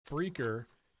Spreaker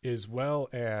as well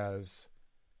as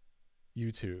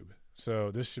YouTube.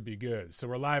 So this should be good. So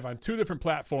we're live on 2 different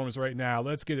platforms right now.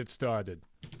 Let's get it started.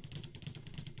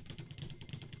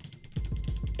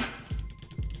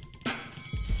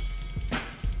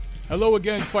 Hello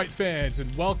again, fight fans,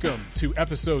 and welcome to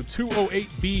episode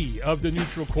 208B of the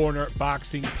Neutral Corner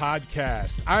Boxing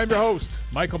Podcast. I'm your host,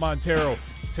 Michael Montero.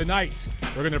 Tonight,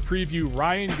 we're going to preview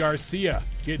Ryan Garcia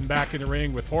getting back in the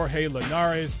ring with Jorge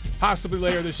Linares. Possibly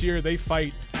later this year, they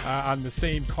fight on the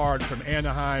same card from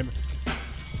Anaheim,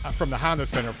 from the Honda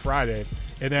Center Friday.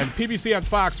 And then PBC on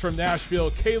Fox from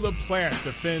Nashville, Caleb Plant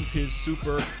defends his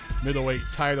super middleweight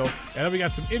title. And then we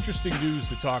got some interesting news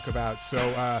to talk about.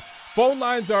 So, phone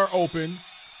lines are open,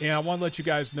 and I want to let you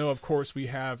guys know, of course, we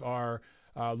have our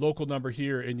local number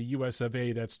here in the US of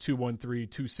A. That's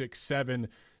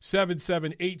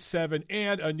 213-267-7787,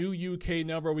 and a new UK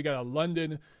number. We got a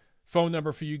London phone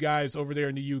number for you guys over there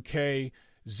in the UK,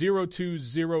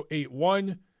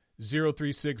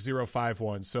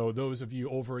 02081-036-051. So those of you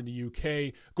over in the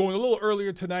UK, going a little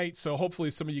earlier tonight, so hopefully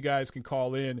some of you guys can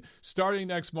call in. Starting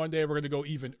next Monday, we're going to go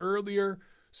even earlier,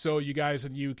 so you guys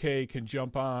in the UK can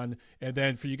jump on. And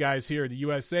then for you guys here in the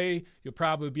USA, you'll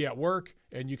probably be at work,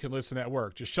 and you can listen at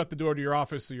work. Just shut the door to your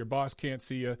office so your boss can't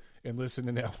see you and listen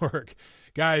in at work.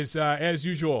 Guys, as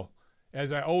usual,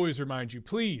 as I always remind you,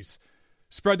 please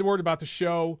spread the word about the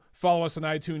show. Follow us on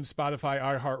iTunes, Spotify,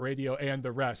 iHeartRadio, and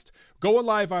the rest. Going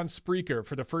live on Spreaker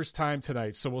for the first time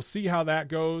tonight, so we'll see how that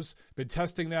goes. Been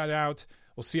testing that out.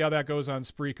 We'll see how that goes on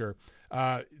Spreaker.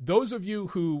 Those of you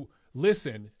who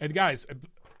listen, and guys,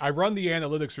 I run the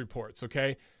analytics reports,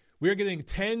 okay? We're getting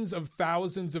tens of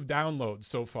thousands of downloads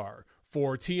so far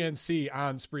for TNC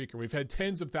on Spreaker. We've had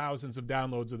tens of thousands of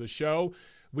downloads of the show.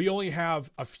 We only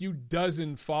have a few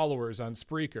dozen followers on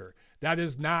Spreaker. That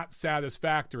is not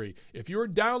satisfactory. If you're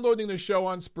downloading the show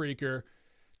on Spreaker,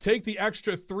 take the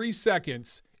extra 3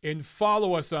 seconds and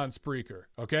follow us on Spreaker,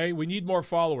 okay? We need more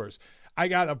followers. I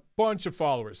got a bunch of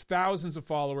followers, thousands of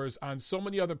followers on so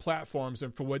many other platforms,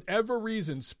 and for whatever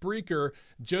reason, Spreaker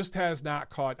just has not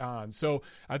caught on. So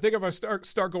I think if I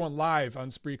start going live on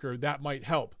Spreaker, that might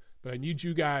help. But I need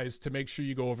you guys to make sure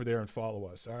you go over there and follow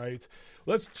us, all right?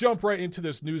 Let's jump right into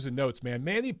this news and notes, man.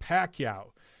 Manny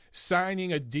Pacquiao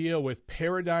signing a deal with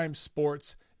Paradigm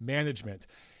Sports Management.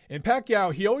 And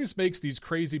Pacquiao, he always makes these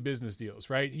crazy business deals,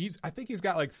 right? I think he's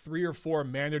got like 3 or 4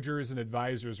 managers and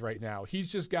advisors right now. He's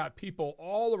just got people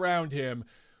all around him.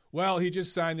 Well, he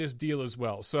just signed this deal as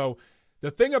well. So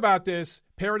the thing about this,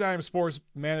 Paradigm Sports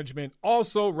Management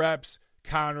also reps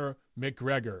Conor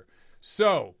McGregor.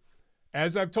 So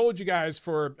as I've told you guys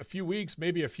for a few weeks,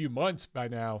 maybe a few months by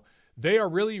now, they are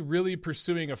really, really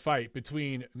pursuing a fight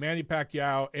between Manny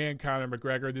Pacquiao and Conor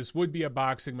McGregor. This would be a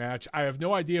boxing match. I have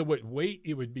no idea what weight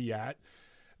it would be at,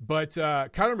 but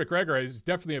Conor McGregor is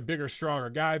definitely a bigger, stronger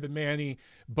guy than Manny,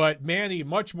 but Manny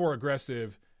much more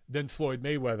aggressive than Floyd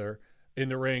Mayweather in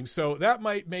the ring. So that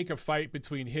might make a fight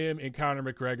between him and Conor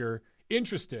McGregor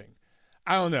interesting.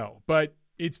 I don't know, but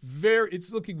it's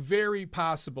looking very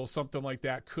possible something like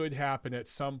that could happen at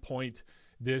some point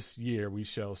this year. We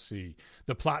shall see.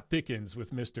 The plot thickens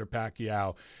with Mr.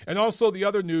 Pacquiao. And also the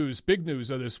other news, big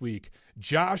news of this week,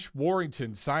 Josh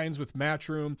Warrington signs with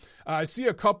Matchroom. I see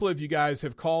a couple of you guys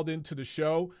have called into the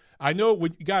show. I know,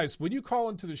 when you call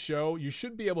into the show, you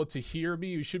should be able to hear me.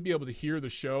 You should be able to hear the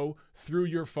show through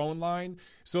your phone line.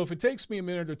 So if it takes me a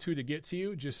minute or two to get to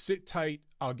you, just sit tight.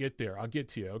 I'll get there. I'll get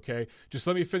to you, okay? Just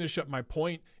let me finish up my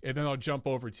point, and then I'll jump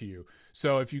over to you.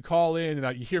 So if you call in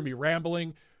and you hear me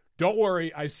rambling, don't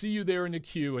worry, I see you there in the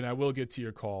queue, and I will get to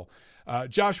your call.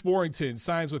 Josh Warrington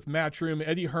signs with Matchroom.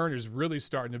 Eddie Hearn is really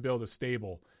starting to build a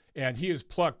stable, and he has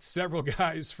plucked several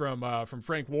guys from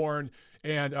Frank Warren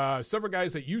and several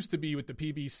guys that used to be with the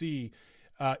PBC.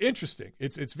 Interesting.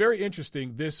 It's very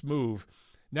interesting, this move.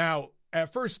 Now,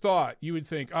 at first thought, you would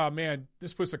think, oh, man,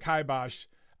 this puts a kibosh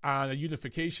on a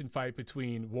unification fight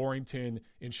between Warrington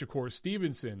and Shakur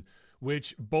Stevenson,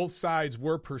 which both sides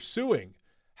were pursuing.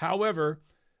 However,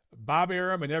 Bob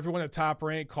Arum and everyone at Top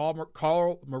Rank,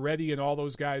 Carl Moretti and all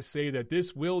those guys say that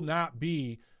this will not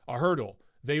be a hurdle.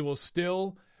 They will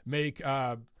still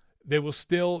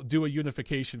do a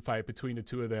unification fight between the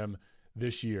two of them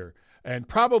this year and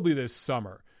probably this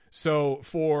summer. So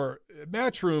for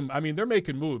Matchroom, I mean, they're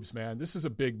making moves, man. This is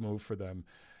a big move for them.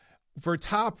 For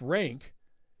Top Rank,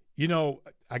 you know,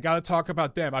 I got to talk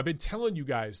about them. I've been telling you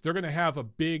guys, they're going to have a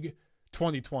big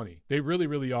 2020. They really,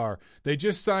 really are. They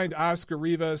just signed Oscar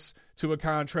Rivas to a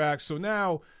contract. So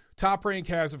now Top Rank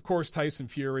has, of course, Tyson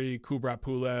Fury, Kubrat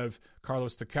Pulev,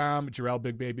 Carlos Takam, Jarrell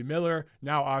Big Baby Miller,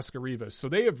 now Oscar Rivas. So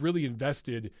they have really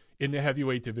invested in the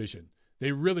heavyweight division.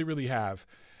 They really, really have.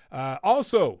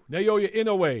 Also, Naoya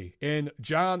Inoue and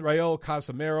John Rael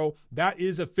Casimero. That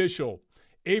is official.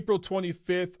 April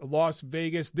 25th, Las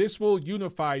Vegas. This will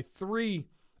unify 3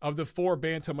 of the 4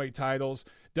 bantamweight titles,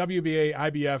 WBA,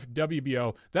 IBF,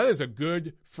 WBO. That is a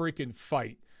good freaking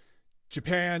fight.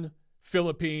 Japan,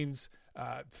 Philippines,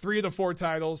 3 of the 4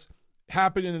 titles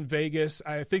happening in Vegas.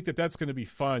 I think that's going to be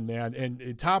fun, man. And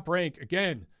in Top Rank,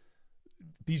 again,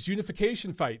 these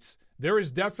unification fights, there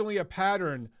is definitely a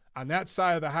pattern on that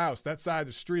side of the house, that side of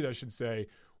the street, I should say,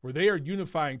 where they are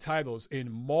unifying titles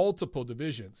in multiple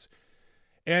divisions.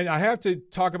 And I have to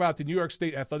talk about the New York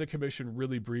State Athletic Commission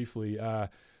really briefly.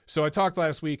 So I talked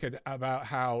last week about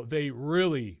how they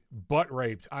really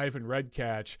butt-raped Ivan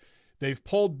Redkach. They've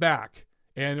pulled back,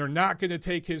 and they're not going to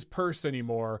take his purse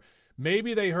anymore.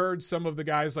 Maybe they heard some of the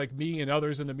guys like me and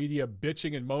others in the media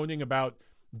bitching and moaning about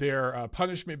their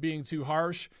punishment being too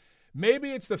harsh.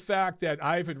 Maybe it's the fact that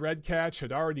Ivan Redkach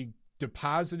had already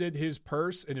deposited his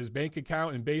purse in his bank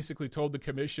account and basically told the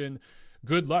commission,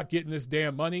 good luck getting this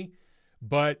damn money.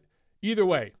 But either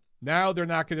way, now they're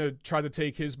not going to try to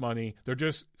take his money. They're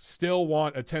just still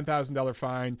want a $10,000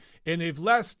 fine. And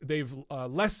they've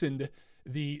lessened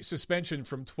the suspension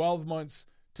from 12 months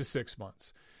to 6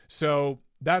 months. So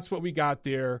that's what we got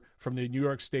there from the New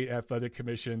York State Athletic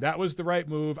Commission. That was the right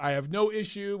move. I have no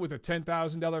issue with a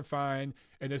 $10,000 fine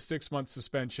and a 6-month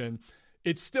suspension.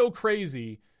 It's still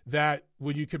crazy that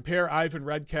when you compare Ivan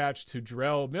Redkach to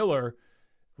Jarrell Miller,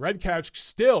 Redkach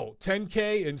still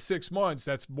 $10K in 6 months.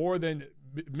 That's more than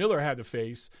Miller had to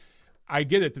face. I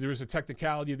get it that there was a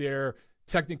technicality there.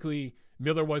 Technically,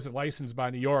 Miller wasn't licensed by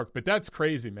New York, but that's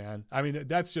crazy, man. I mean,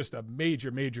 that's just a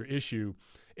major, major issue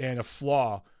and a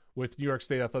flaw with New York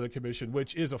State Athletic Commission,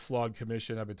 which is a flawed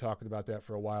commission. I've been talking about that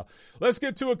for a while. Let's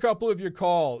get to a couple of your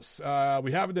calls.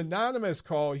 We have an anonymous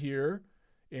call here,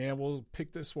 and we'll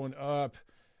pick this one up.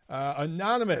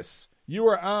 Anonymous, you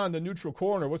are on the Neutral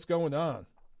Corner. What's going on?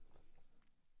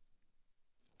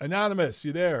 Anonymous,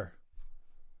 you there?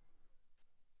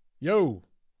 Yo.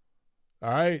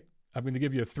 All right. I'm going to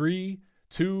give you a 3,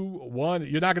 2, 1.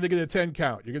 You're not going to get a 10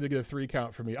 count. You're going to get a 3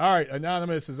 count for me. All right.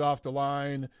 Anonymous is off the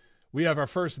line. We have our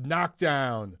first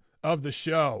knockdown of the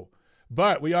show.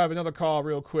 But we have another call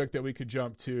real quick that we could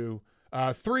jump to.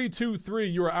 323,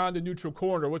 you are on the Neutral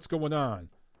Corner. What's going on?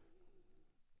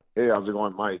 Hey, how's it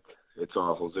going, Mike? It's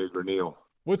Jose Granillo.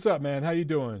 What's up, man? How you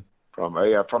doing? From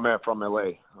LA.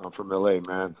 I'm from LA,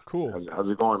 man. Cool. How's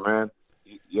it going, man?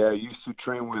 Yeah, I used to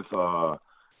train with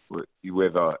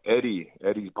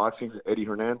Eddie's boxing, Eddie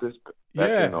Hernandez.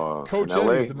 Yeah, Coach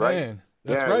Eddie's the right? man.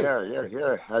 That's right.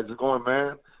 Yeah. How's it going,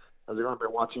 man? How's it going? I've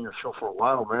been watching your show for a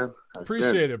while, man.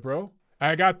 Appreciate it, bro.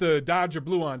 I got the Dodger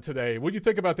blue on today. What do you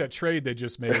think about that trade they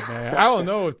just made, man? I don't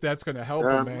know if that's going to help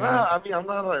him, man. I mean, I'm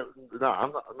not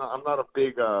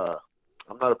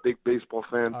a big baseball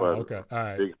fan, but okay. All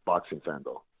right. Big boxing fan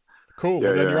though. Cool.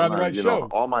 Well, then you're on the right show.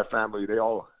 All my family, they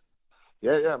all.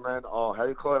 Yeah, man. How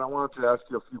you call it? I wanted to ask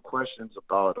you a few questions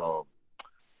about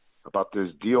this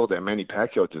deal that Manny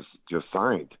Pacquiao just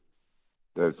signed.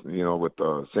 That's with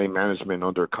the same management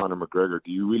under Conor McGregor.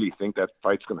 Do you really think that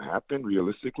fight's going to happen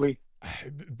realistically?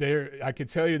 I can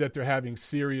tell you that they're having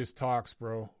serious talks,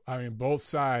 bro. I mean, both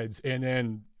sides, and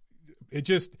then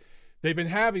they've been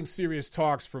having serious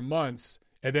talks for months,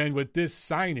 and then with this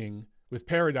signing with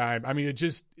Paradigm, I mean, it's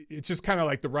just kind of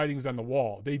like the writing's on the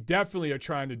wall. They definitely are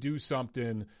trying to do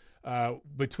something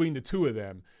between the two of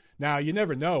them. Now, you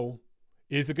never know.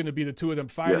 Is it going to be the two of them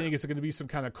fighting? Yeah. Is it going to be some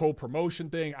kind of co-promotion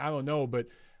thing? I don't know, but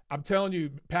I'm telling you,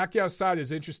 Pacquiao's side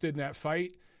is interested in that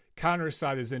fight. Conor's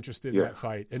side is interested in that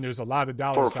fight, and there's a lot of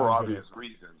dollar signs for obvious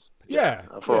reasons. Yeah,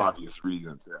 obvious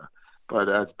reasons. Yeah, but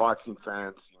as boxing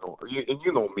fans,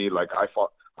 you know me, like I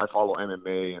follow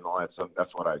MMA and all that stuff.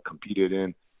 That's what I competed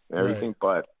in and everything.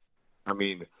 Right. But I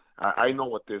mean, I know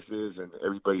what this is, and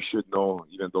everybody should know,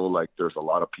 even though like there's a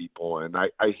lot of people, and I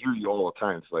hear you all the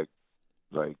time. It's like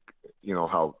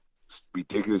how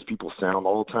ridiculous people sound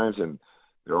all the times, and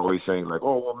they're always saying like,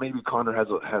 oh, well, maybe Conor has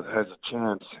a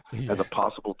chance, has a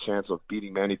possible chance of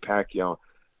beating Manny Pacquiao.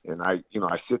 And I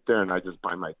sit there and I just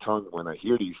bite my tongue when I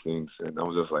hear these things, and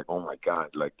I'm just like, oh my God,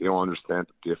 like they don't understand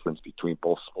the difference between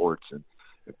both sports and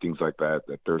things like that.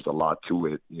 That there's a lot to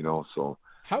it, So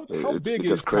how big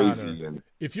is Conor?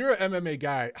 If you're an MMA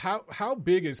guy, how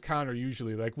big is Conor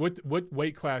usually? Like what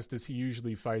weight class does he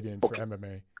usually fight in for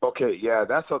MMA? Okay, yeah,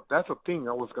 that's a thing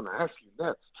I was gonna ask you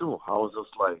next too. I was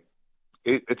just like,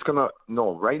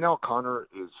 right now Conor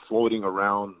is floating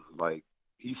around like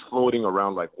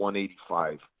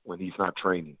 185 when he's not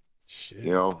training. Shit.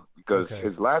 Because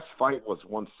his last fight was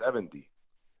 170.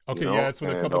 Okay, yeah, that's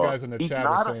what a couple guys in the chat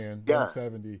were saying.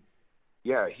 170.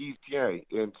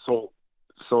 and so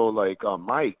like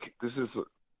Mike, this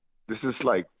is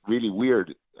like really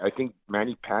weird. I think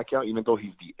Manny Pacquiao, even though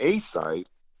he's the A side,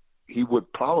 he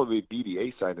would probably be the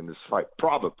A side in this fight,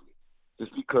 probably,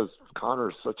 just because Conor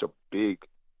is such a big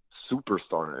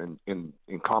superstar in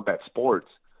combat sports.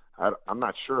 I'm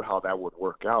not sure how that would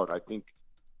work out. I think,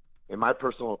 in my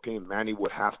personal opinion, Manny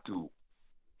would have to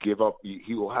give up.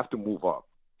 He will have to move up.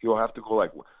 He will have to go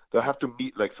like they'll have to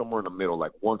meet like somewhere in the middle,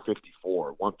 like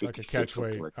 154, 156, like a catch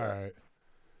weight. Like all right.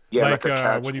 Yeah, like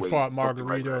a when he fought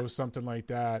Margarito, something like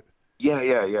that. Yeah.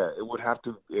 It would have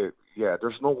to.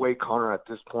 There's no way Conor at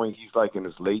this point. He's like in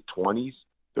his late 20s.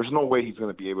 There's no way he's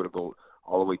going to be able to go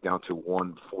all the way down to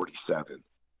 147.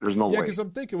 There's no way. Yeah, because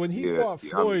I'm thinking when he fought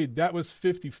Floyd, that was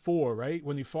 54, right?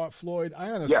 When he fought Floyd,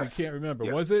 I honestly can't remember.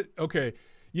 Yes. Was it? Okay.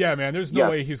 Yeah, man. There's no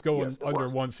way he's going under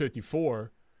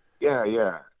 154.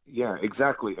 Yeah,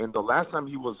 exactly. And the last time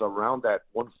he was around that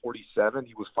 147,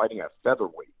 he was fighting at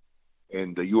featherweight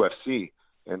in the UFC,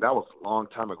 and that was a long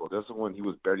time ago. This is when he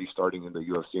was barely starting in the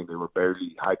UFC, and they were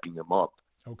barely hyping him up.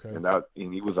 Okay. And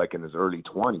he was like in his early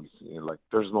 20s, and like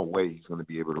there's no way he's going to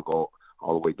be able to go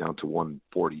all the way down to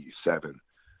 147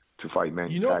 to fight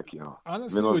Manny Pacquiao.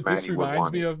 Honestly, what this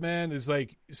reminds me of, man, is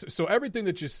like so everything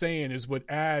that you're saying is what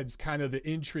adds kind of the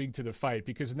intrigue to the fight,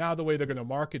 because now the way they're going to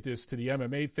market this to the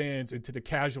MMA fans and to the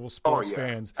casual sports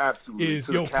fans is,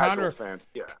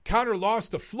 Conor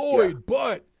lost to Floyd,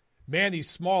 but Manny's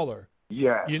smaller.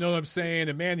 Yeah. You know what I'm saying?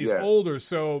 And Manny's older,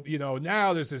 so,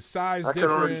 now there's this size difference.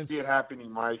 I can already see it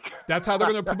happening, Mike. That's how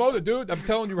they're going to promote it, dude. I'm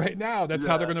telling you right now, that's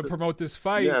how they're going to promote this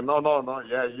fight. Yeah, no.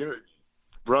 Yeah,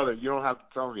 brother, you don't have to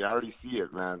tell me. I already see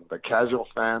it, man. The casual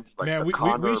fans. Like man,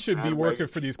 we should be working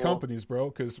for these companies, bro,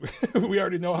 because we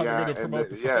already know how they're going to promote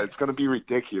the fight. Yeah, it's going to be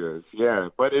ridiculous. Yeah,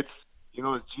 but it's,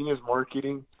 it's genius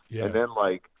marketing. Yeah. And then,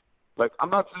 like I'm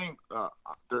not saying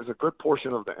there's a good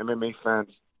portion of the MMA fans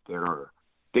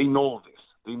they know this.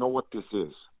 They know what this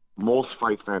is. Most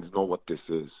fight fans know what this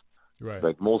is. Right.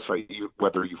 Like most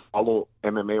whether you follow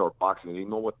MMA or boxing, they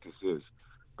know what this is.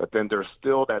 But then there's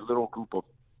still that little group of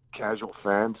casual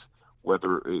fans,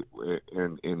 whether in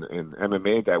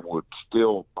MMA, that would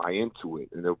still buy into it,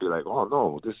 and they'll be like, "Oh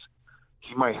no,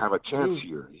 he might have a chance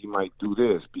here. He might do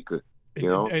this because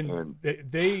and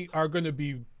they are going to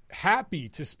be happy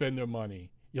to spend their money.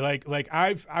 Like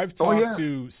I've talked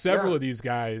to several of these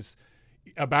guys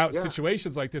about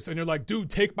situations like this, and they're like, "Dude,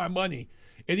 take my money."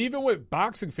 And even with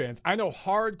boxing fans, I know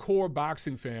hardcore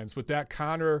boxing fans with that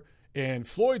Conor and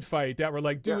Floyd fight that were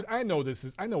like, dude, I know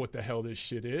what the hell this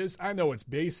shit is. I know it's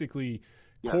basically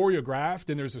choreographed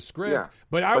and there's a script,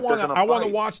 but I want to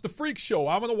watch the freak show.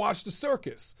 I want to watch the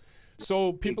circus.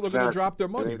 So people are going to drop their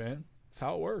money, man. That's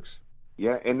how it works.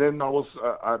 Yeah, and then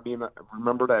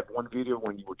remember that one video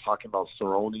when you were talking about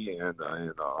Cerrone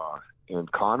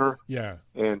and Conor? Yeah.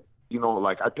 And,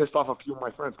 I pissed off a few of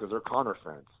my friends because they're Conor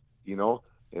fans,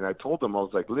 and I told them, I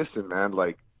was like, listen, man,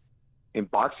 like, in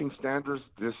boxing standards,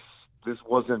 this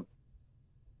wasn't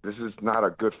a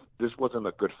good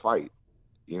fight.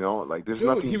 Like there's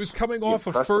nothing. He was coming off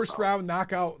a first round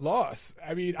knockout loss.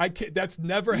 I mean, that's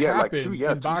never happened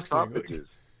in boxing.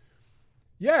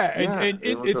 And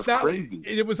it's not. Crazy.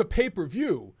 It was a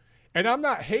pay-per-view, and I'm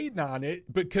not hating on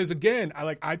it because again,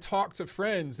 I talk to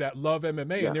friends that love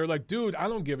MMA, and they're like, dude, I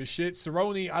don't give a shit.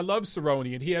 Cerrone, I love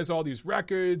Cerrone, and he has all these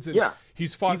records, and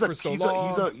he's fought for so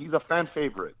long. He's a fan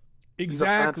favorite.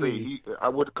 Exactly. I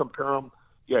would compare him.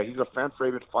 Yeah, he's a fan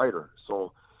favorite fighter.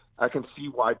 So I can see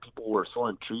why people were so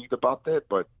intrigued about that.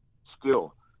 But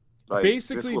still,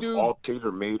 basically, this was all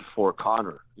tailor made for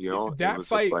Conor. That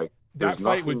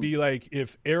fight would be like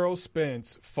if Errol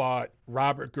Spence fought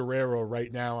Robert Guerrero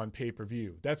right now on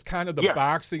pay-per-view. That's kind of the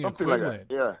boxing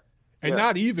equivalent. Like and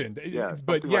not even.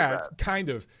 But it's kind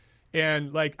of.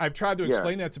 And I've tried to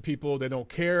explain that to people, they don't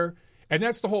care, and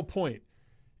that's the whole point.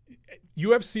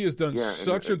 UFC has done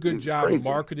such a good job of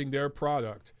marketing their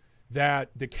product that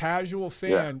the casual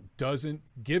fan doesn't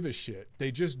give a shit.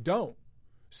 They just don't.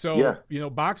 So,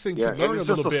 boxing can learn a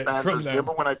little bit from them.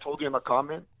 Remember when I told you in the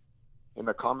comment? In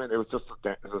the comment, it was just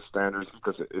the standards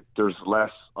because there's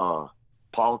less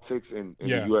politics in the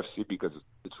UFC because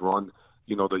it's run.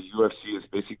 The UFC is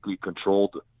basically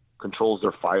controls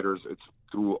their fighters. It's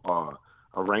through a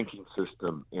ranking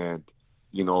system, and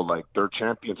their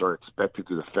champions are expected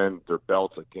to defend their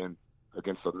belts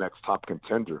against the next top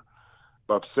contender.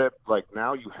 But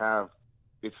now you have,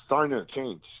 it's starting to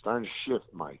change, starting to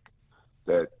shift, Mike.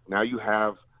 That now you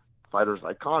have fighters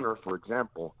like Conor, for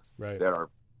example, that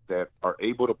are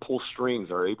able to pull strings,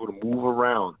 are able to move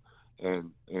around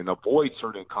and avoid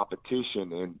certain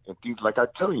competition and things. Like I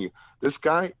tell you, this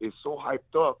guy is so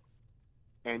hyped up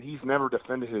and he's never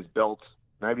defended his belts,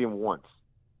 not even once.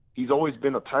 He's always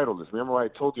been a titleist. Remember what I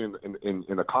told you in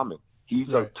the comment? He's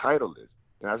a titleist,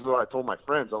 and that's what I told my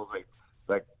friends. I was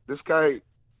like this guy,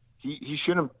 he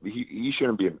shouldn't be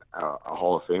a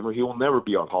Hall of Famer. He will never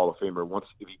be a Hall of Famer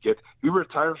if he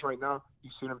retires right now. He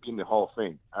shouldn't be in the Hall of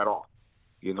Fame at all.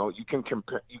 You know, you can't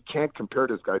compare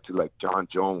this guy to like John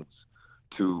Jones,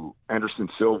 to Anderson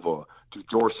Silva, to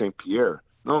George St. Pierre.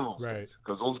 No, right?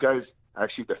 Because those guys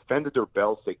actually defended their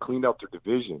belts. They cleaned out their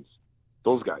divisions.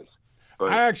 Those guys.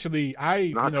 But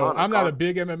I'm not a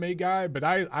big MMA guy, but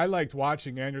I liked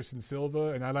watching Anderson Silva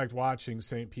and I liked watching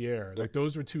St. Pierre. Like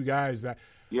those were two guys that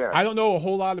I don't know a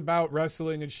whole lot about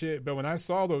wrestling and shit, but when I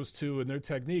saw those two and their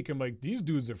technique, I'm like, these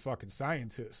dudes are fucking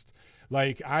scientists.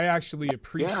 Like I actually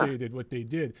appreciated what they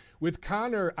did. With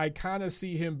Conor, I kind of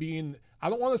see him being, I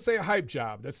don't want to say a hype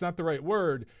job. That's not the right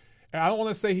word. I don't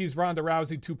want to say he's Ronda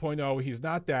Rousey 2.0. He's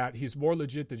not that. He's more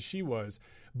legit than she was.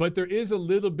 But there is a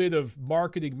little bit of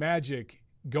marketing magic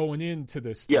going into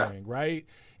this thing, right?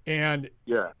 And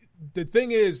the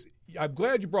thing is, I'm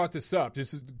glad you brought this up.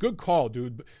 This is a good call,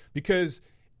 dude, because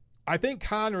I think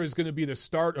Conor is going to be the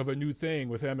start of a new thing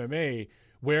with MMA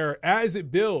where as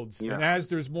it builds and as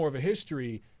there's more of a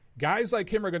history, guys like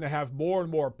him are going to have more and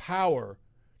more power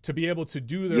to be able to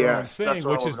do their own thing,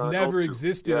 which has never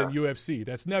existed in UFC.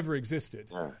 That's never existed,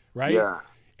 right? Yeah.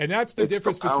 And that's the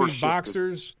difference between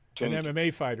boxers and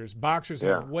MMA fighters. Boxers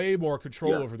have way more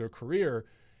control over their career.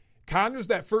 Conor's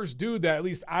that first dude that at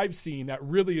least I've seen that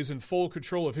really is in full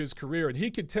control of his career. And he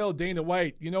could tell Dana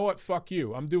White, you know what, fuck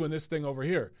you. I'm doing this thing over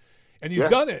here. And he's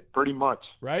done it. Pretty much.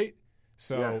 Right?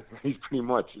 So he's pretty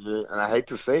much. And I hate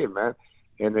to say it, man.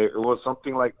 And it was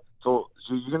something like, so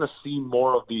you're going to see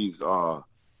more of these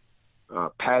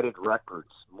padded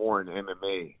records more in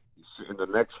MMA. In the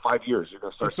next 5 years, you're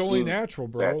going to start. It's only natural,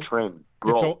 bro. That trend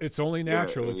grow. It's only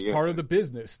natural. It's part of the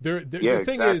business. The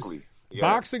thing is,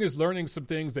 boxing is learning some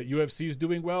things that UFC is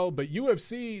doing well, but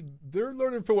UFC, they're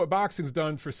learning from what boxing's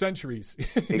done for centuries.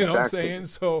 You know what I'm saying?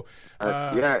 So,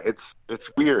 it's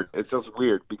weird. It's just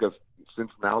weird because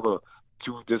since now the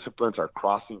two disciplines are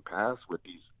crossing paths with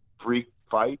these freak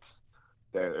fights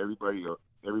that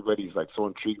everybody's like so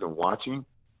intrigued in watching.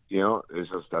 You know, it's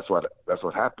just that's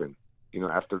what happened. You know,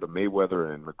 after the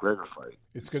Mayweather and McGregor fight,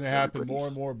 it's going to happen more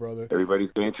and more, brother. Everybody's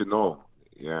going to know.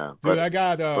 Yeah, dude, I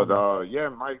got.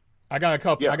 Mike. I got a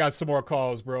couple. I got some more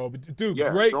calls, bro. But dude,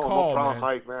 great call, no problem,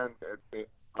 Mike, man.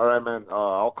 All right, man.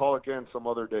 I'll call again some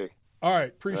other day. All right,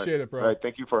 appreciate it, bro. All right,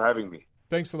 thank you for having me.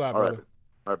 Thanks a lot, brother.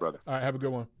 All right, brother. All right, have a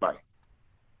good one. Bye. All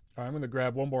right, I'm going to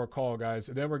grab one more call, guys,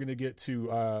 and then we're going to get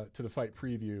to the fight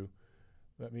preview.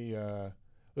 Let me.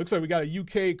 Looks like we got a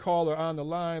UK caller on the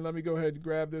line. Let me go ahead and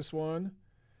grab this one.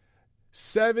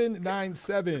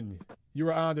 797. You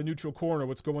are on the Neutral Corner.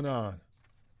 What's going on?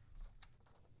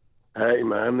 Hey,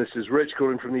 man. This is Rich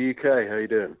calling from the UK. How you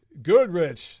doing? Good,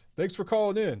 Rich. Thanks for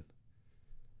calling in.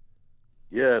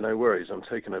 Yeah, no worries. I'm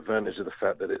taking advantage of the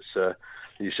fact that it's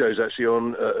your show's actually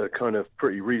on a kind of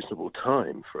pretty reasonable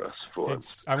time for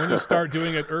us. I'm going to start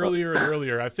doing it earlier and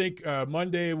earlier. I think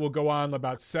Monday will go on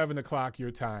about 7 o'clock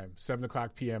your time, 7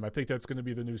 o'clock p.m. I think that's going to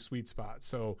be the new sweet spot.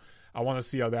 So I want to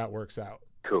see how that works out.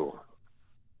 Cool.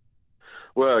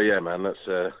 Well, yeah, man, that's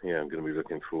I'm going to be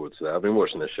looking forward to that. I've been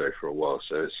watching this show for a while,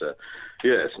 so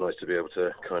it's nice to be able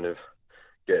to kind of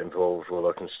get involved while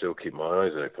I can still keep my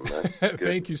eyes open, man.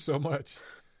 Thank you so much.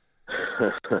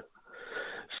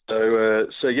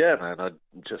 So yeah, man, I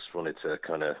just wanted to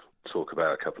kind of talk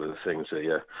about a couple of the things that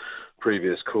your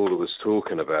previous caller was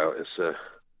talking about. It's the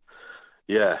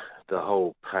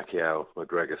whole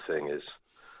Pacquiao-McGregor thing is,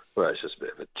 well, it's just a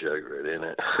bit of a joke, really, isn't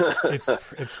it?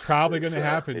 it's probably going to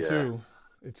happen too.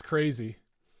 It's crazy.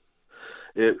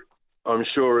 I'm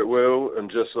sure it will, and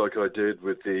just like I did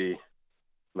with the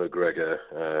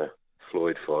McGregor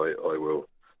Floyd fight, I will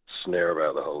sneer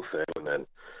about the whole thing and then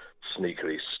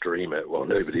sneakily stream it while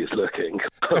nobody's looking.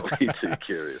 I'll be too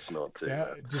curious not to.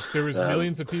 Yeah, just there was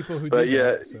millions of people who did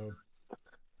that. So.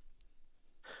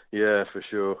 Yeah, for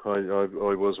sure. I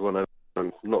was one of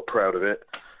them. I'm not proud of it.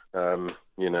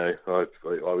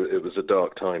 It was a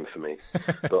dark time for me,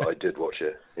 but I did watch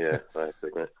it. Yeah, I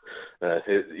think that.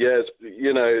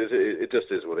 It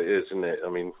just is what it is, isn't it? I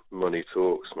mean, money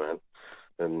talks, man,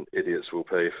 and idiots will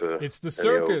pay for. It's the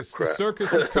circus. The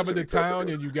circus is coming to town,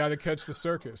 and you got to catch the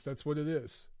circus. That's what it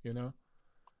is. You know,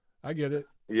 I get it.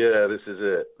 Yeah, this is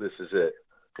it.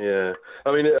 Yeah,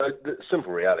 I mean, the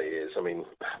simple reality is, I mean,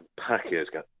 Pacquiao's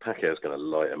going to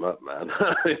light him up, man.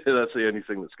 That's the only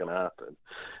thing that's going to happen.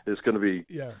 It's going to be.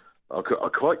 Yeah. I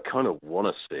quite kind of want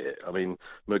to see it. I mean,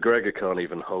 McGregor can't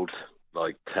even hold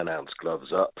like 10-ounce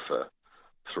gloves up for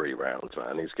 3 rounds,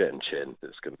 man. He's getting chin.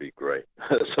 It's going to be great.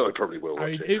 So I probably will watch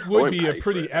it. It would be a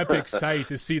pretty epic sight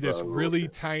to see this really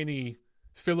tiny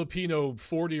Filipino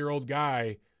 40-year-old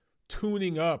guy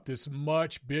tuning up this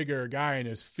much bigger guy in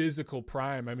his physical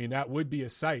prime. I mean, that would be a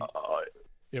sight.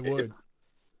 It would.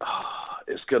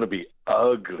 It's going to be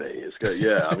ugly.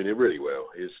 Yeah, I mean, it really will.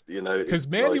 Because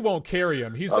Manny won't carry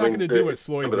him. He's not going to do what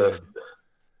Floyd did.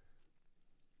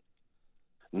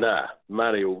 Nah,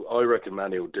 I reckon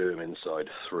Manny will do him inside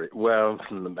 3. Well,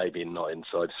 maybe not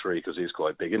inside 3 because he's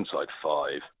quite big. Inside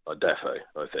 5, I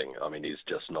think. I mean, he's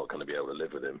just not going to be able to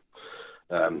live with him.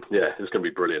 Yeah, it's going to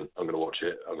be brilliant. I'm going to watch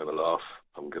it. I'm going to laugh.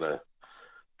 I'm going to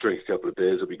drink a couple of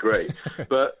beers. It'll be great.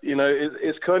 But,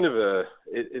 it's kind of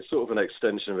it's sort of an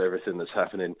extension of everything that's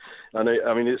happening. I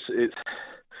mean,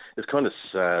 it's kind of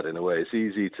sad in a way. It's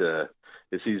easy to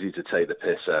take the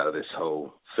piss out of this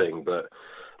whole thing, but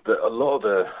a lot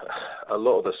of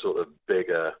the sort of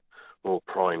bigger, more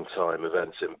prime time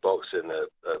events in boxing are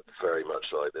very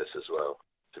much like this as well,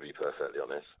 to be perfectly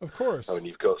honest. Of course. I mean,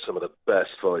 you've got some of the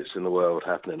best fights in the world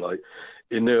happening, like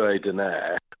Inoue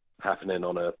Donaire happening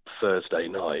on a Thursday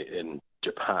night in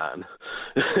Japan.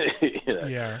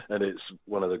 Yeah. And it's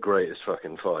one of the greatest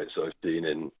fucking fights I've seen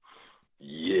in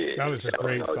years. That was a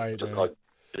great fight, man.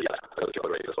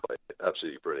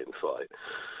 Absolutely brilliant fight.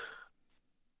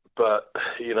 But,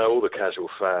 all the casual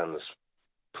fans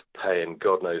paying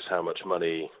God knows how much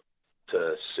money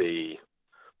to see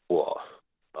what?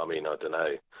 I mean, I don't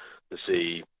know. To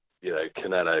see,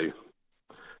 Canelo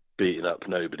beating up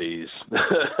nobodies,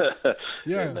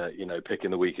 yeah. and,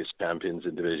 picking the weakest champions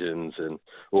in divisions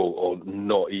or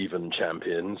not even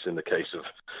champions in the case of,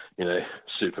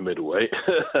 super middleweight.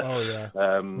 Oh,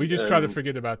 yeah. We just try to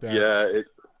forget about that. Yeah,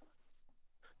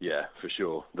 yeah, for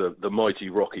sure. The mighty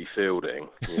Rocky Fielding,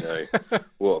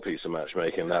 what a piece of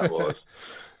matchmaking that was.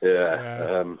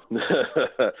 Yeah.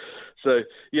 So,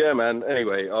 yeah, man.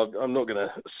 Anyway, I'm not going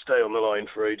to stay on the line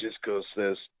for ages because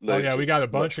there's... we got a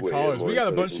bunch of callers. We got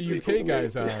a bunch of UK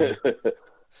guys on.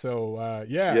 So,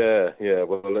 yeah. Yeah.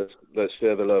 Well, let's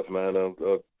share the love, man.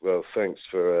 Well, thanks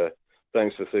for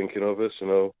thinking of us, and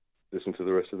I'll listen to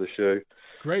the rest of the show.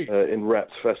 Great. In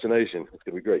rapt fascination. It's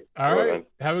going to be great. All right. Man.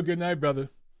 Have a good night, brother.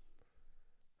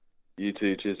 You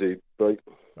too, Chizzy. Bye.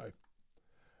 Bye.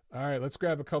 All right, let's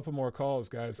grab a couple more calls,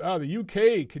 guys. The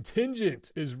UK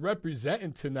contingent is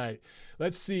representing tonight.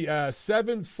 Let's see,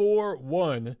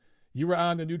 741. You were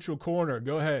on the neutral corner.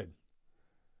 Go ahead.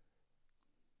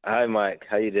 Hi, Mike.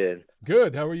 How you doing?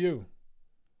 Good. How are you?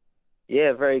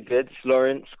 Yeah, very good. It's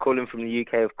Lawrence calling from the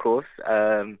UK, of course.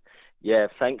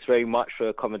 Thanks very much for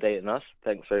accommodating us.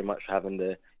 Thanks very much for having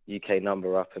the UK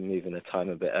number up and moving the time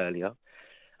a bit earlier.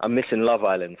 I'm missing Love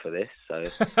Island for this, so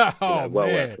well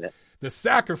worth it. The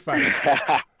sacrifice. So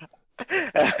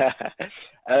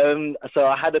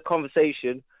I had a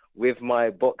conversation with my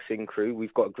boxing crew.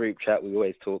 We've got a group chat. We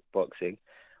always talk boxing.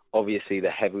 Obviously, the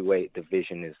heavyweight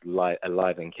division is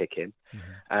alive and kicking.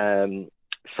 Mm-hmm.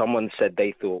 Someone said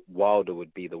they thought Wilder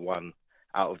would be the one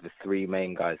out of the 3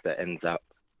 main guys that ends up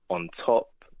on top,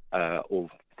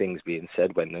 all things being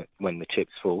said, when the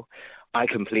chips fall. I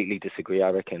completely disagree. I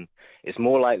reckon it's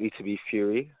more likely to be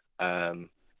Fury, and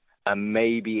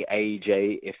maybe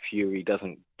AJ if Fury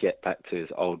doesn't get back to his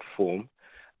old form.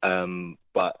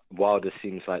 But Wilder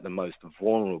seems like the most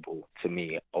vulnerable to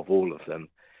me of all of them,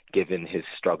 given his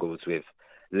struggles with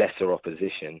lesser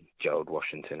opposition, Gerald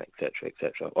Washington, etc.,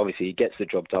 etc. Obviously, he gets the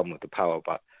job done with the power,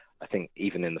 but I think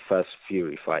even in the first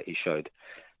Fury fight, he showed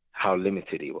how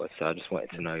limited he was. So I just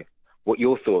wanted to know what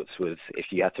your thoughts was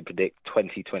if you had to predict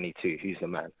 2022. Who's the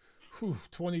man?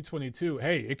 2022.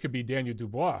 Hey, it could be Daniel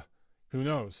Dubois. Who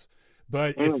knows?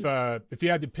 But if you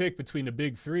had to pick between the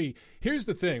big 3, here's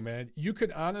the thing, man. You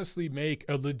could honestly make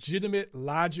a legitimate,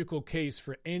 logical case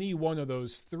for any one of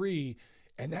those 3,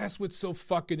 and that's what's so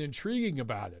fucking intriguing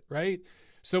about it, right?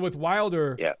 So with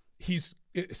Wilder,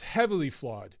 it's heavily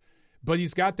flawed, but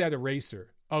he's got that eraser.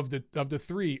 Of the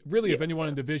 3, really, of anyone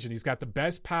in division, he's got the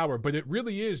best power, but it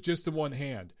really is just the one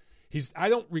hand. I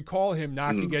don't recall him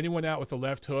knocking anyone out with a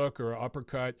left hook or an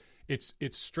uppercut. It's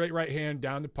straight right hand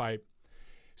down the pipe.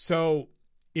 So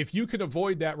if you can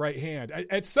avoid that right hand,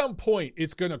 at some point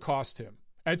it's going to cost him.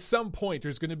 At some point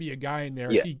there's going to be a guy in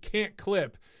there he can't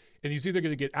clip, and he's either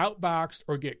going to get outboxed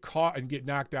or get caught and get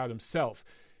knocked out himself.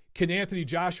 Can Anthony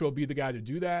Joshua be the guy to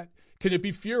do that? Can it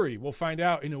be Fury? We'll find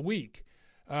out in a week.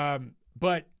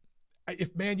 But if,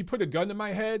 you put a gun to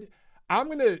my head, I'm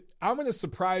gonna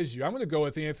surprise you. I'm gonna go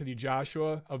with Anthony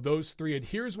Joshua of those 3, and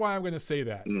here's why I'm gonna say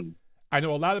that. I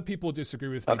know a lot of people disagree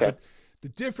with me, but the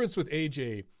difference with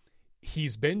AJ,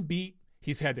 he's been beat.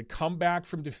 He's had to come back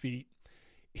from defeat.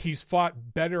 he's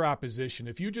fought better opposition.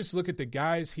 If you just look at the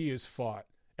guys he has fought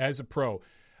as a pro,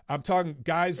 I'm talking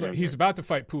guys like he's about to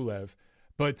fight Pulev,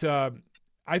 but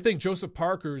I think Joseph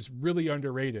Parker is really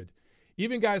underrated.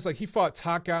 Even guys like he fought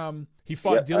Takam, he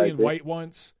fought Dillian White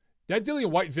once. That Dillian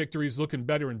White victory is looking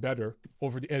better and better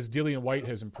as Dillian White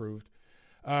has improved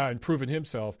and proven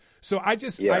himself. So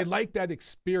I like that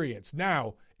experience.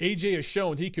 Now, AJ has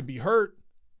shown he can be hurt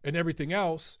and everything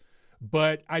else,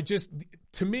 but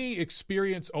to me,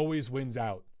 experience always wins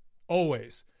out.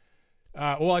 Always.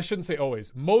 Well, I shouldn't say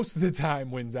always. Most of the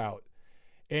time wins out.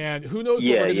 And who knows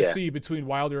what we're going to see between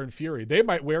Wilder and Fury. They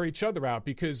might wear each other out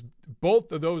because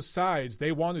both of those sides,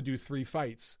 they want to do 3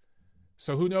 fights.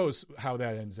 So who knows how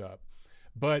that ends up.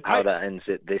 But that ends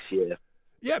it this year.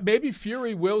 Yeah, maybe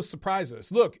Fury will surprise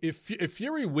us. Look, if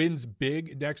Fury wins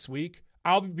big next week,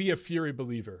 I'll be a Fury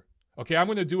believer. Okay, I'm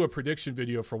going to do a prediction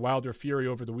video for Wilder Fury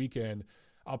over the weekend.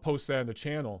 I'll post that on the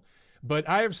channel. But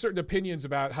I have certain opinions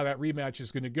about how that rematch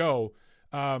is going to go.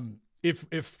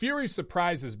 If Fury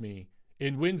surprises me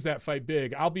and wins that fight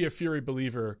big, I'll be a Fury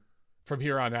believer from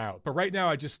here on out. But right now,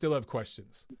 I just still have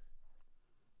questions.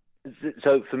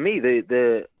 So for me,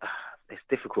 it's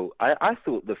difficult. I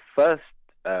thought the first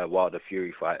Wilder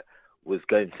Fury fight was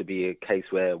going to be a case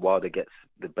where Wilder gets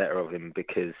the better of him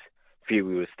because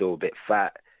Fury was still a bit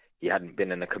fat. He hadn't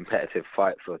been in a competitive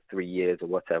fight for 3 years or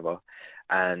whatever,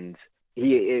 and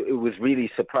it was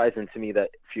really surprising to me that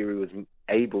Fury was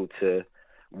able to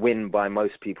win by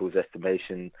most people's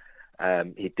estimation.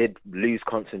 He did lose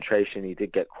concentration, he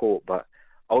did get caught, but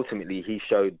ultimately he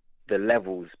showed the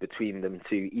levels between them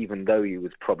two, even though he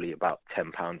was probably about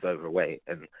 10 pounds overweight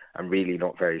and really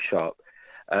not very sharp.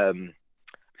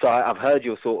 So I've heard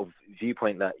your sort of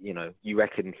viewpoint that, you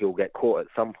reckon he'll get caught at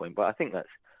some point, but I think that's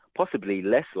possibly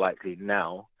less likely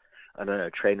now. I don't know,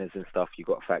 trainers and stuff you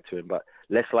got to factor in, but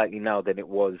less likely now than it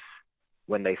was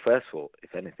when they first fought,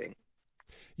 if anything.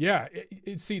 Yeah,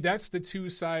 see, that's the two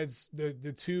sides, the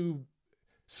two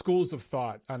schools of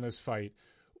thought on this fight.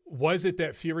 Was it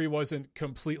that Fury wasn't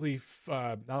completely,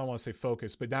 I don't want to say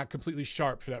focused, but not completely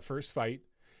sharp for that first fight?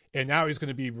 And now he's going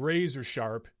to be razor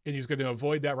sharp, and he's going to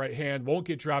avoid that right hand, won't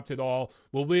get dropped at all,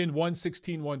 will win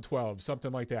 116, 112,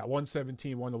 something like that,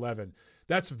 117, 111.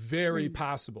 That's very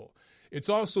possible. It's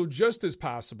also just as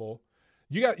possible.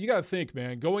 You got to think,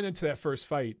 man, going into that first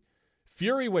fight,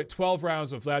 Fury went 12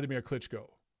 rounds with Vladimir Klitschko.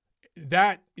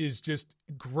 That is just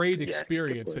great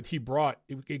experience that he brought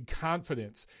in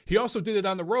confidence. He also did it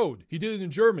on the road. He did it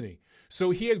in Germany. So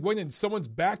he had went in someone's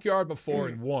backyard before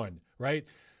and won, right?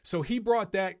 So he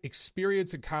brought that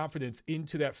experience and confidence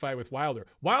into that fight with Wilder.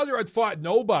 Wilder had fought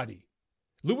nobody.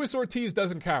 Luis Ortiz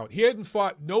doesn't count. He hadn't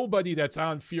fought nobody that's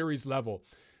on Fury's level.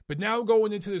 But now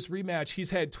going into this rematch, he's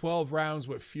had 12 rounds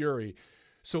with Fury.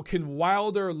 So can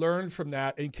Wilder learn from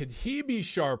that, and can he be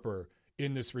sharper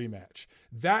in this rematch?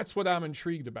 That's what I'm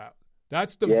intrigued about.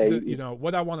 That's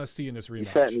what I want to see in this rematch.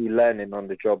 He's certainly learning on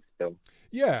the job still.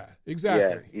 Yeah, exactly.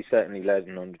 Yeah, he's certainly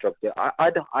learning on the job still.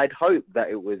 I'd hope that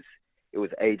it was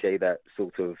AJ that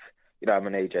sort of, I'm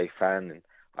an AJ fan, and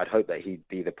I'd hope that he'd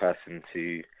be the person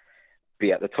to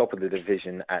be at the top of the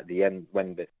division at the end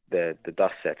when the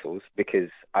dust settles, because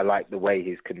I like the way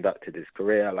he's conducted his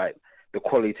career. I like the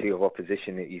quality of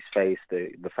opposition that he's faced,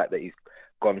 the fact that he's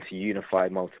gone to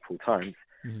Unified multiple times.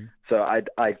 Mm-hmm. So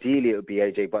ideally it would be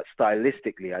AJ, but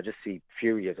stylistically I just see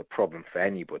Fury as a problem for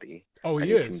anybody. Oh, he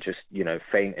can just,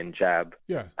 feint and jab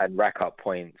and rack up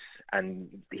points, and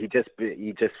he just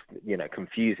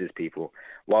confuses people.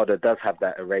 Wilder does have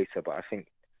that eraser, but I think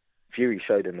Fury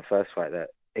showed in the first fight that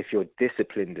if you're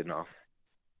disciplined enough,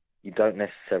 you don't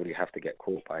necessarily have to get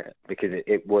caught by it, because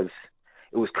it was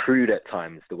crude at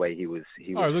times the way he was.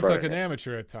 It looked like an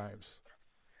amateur at times.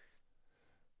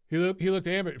 He looked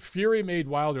amateur. Fury made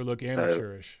Wilder look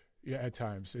amateurish at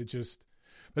times.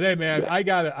 But hey, man, I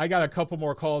got a couple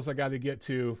more calls I got to get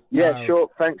to. Yeah, sure.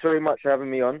 Thanks very much for having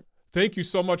me on. Thank you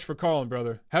so much for calling,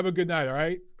 brother. Have a good night. All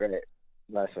right. Great.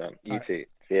 Nice one. You too.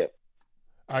 See ya.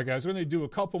 All right, guys, we're going to do a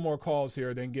couple more calls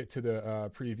here, then get to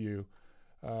the preview.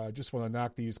 Just want to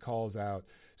knock these calls out.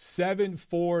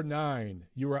 749,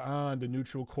 you are on the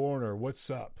Neutral Corner. What's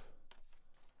up?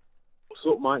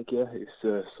 What's up, Mike? Yeah,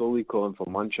 it's Sully calling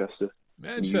from Manchester.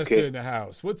 Manchester in the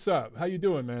house. What's up? How you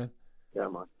doing, man? Yeah,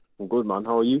 man. I'm good, man.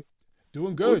 How are you?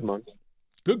 Doing good. Good, man.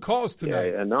 Good calls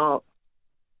tonight.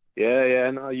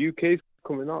 UK's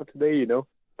coming out today,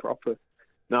 proper.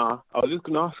 I was just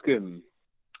going to ask him,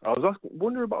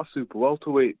 wondering about super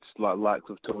welterweights likes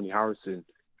of Tony Harrison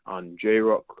and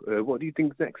J-Rock. What do you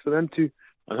think's next for them two?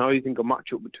 And how do you think a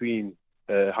matchup between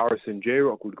Harrison and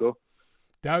J-Rock would go?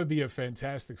 That would be a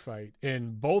fantastic fight.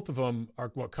 And both of them are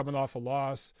coming off a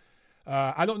loss.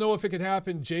 I don't know if it could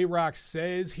happen. J-Rock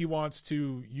says he wants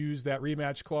to use that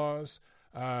rematch clause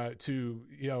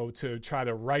to try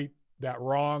to right that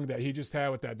wrong that he just had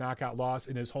with that knockout loss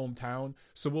in his hometown.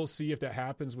 So we'll see if that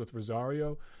happens with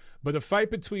Rosario. But a fight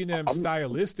between them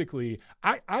stylistically,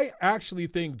 I actually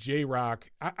think J-Rock,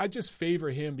 I just favor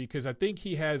him because I think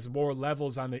he has more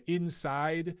levels on the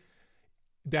inside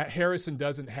that Harrison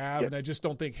doesn't have. Yeah. And I just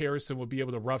don't think Harrison would be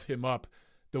able to rough him up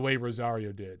the way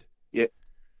Rosario did. Yeah.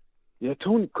 Yeah,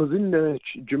 Tony, because in the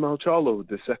Jamal Charlo,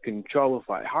 the second Charlo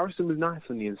fight, Harrison was nice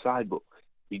on the inside, but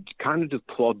he kind of just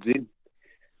plods in.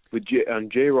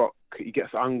 And J-Rock, he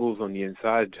gets angles on the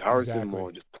inside. Harrison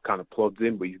more just kind of plods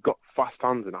in, but he's got fast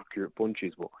hands and accurate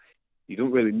punches, but he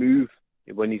don't really move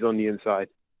when he's on the inside.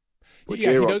 But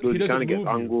J-Rock he kind of gets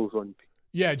angles on.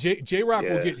 Yeah, J-Rock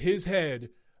will get his head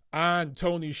on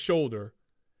Tony's shoulder,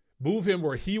 move him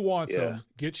where he wants him,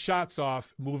 get shots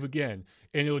off, move again.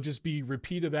 And it'll just be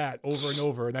repeat of that over and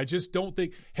over. And I just don't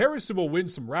think Harrison will win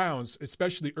some rounds,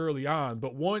 especially early on.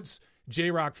 But once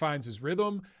J-Rock finds his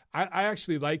rhythm, I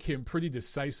actually like him pretty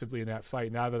decisively in that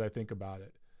fight now that I think about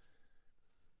it.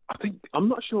 I'm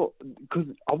not sure, because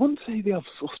I wouldn't say they have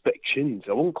suspect chins.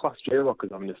 I won't class J-Rock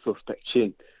as having a suspect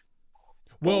chin.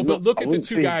 Well, but look at the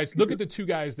two guys. Look at the two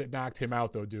guys that knocked him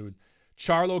out, though, dude.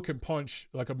 Charlo can punch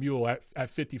like a mule at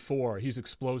 54. He's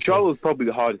explosive. Charlo's probably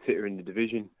the hardest hitter in the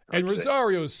division. And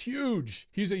Rosario's huge.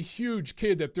 He's a huge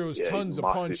kid that throws tons of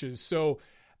punches. So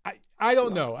I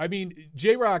don't know. I mean,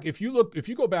 J-Rock, if you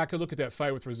go back and look at that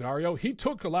fight with Rosario, he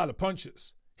took a lot of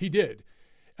punches. He did.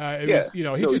 He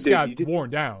just got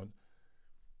worn down.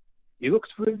 He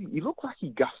looked like he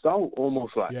gassed out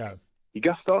almost like. Yeah. He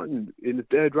gassed out in the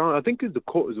third round. I think it's the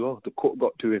cut as well. The cut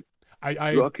got to him.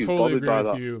 I totally agree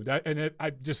with you.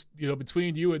 I just,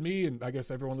 between you and me, and I guess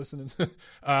everyone listening,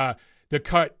 the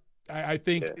cut, I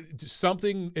think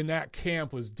something in that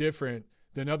camp was different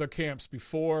than other camps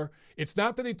before. It's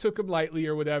not that they took him lightly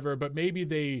or whatever, but maybe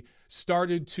they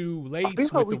started too late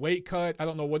with the weight cut. I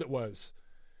don't know what it was.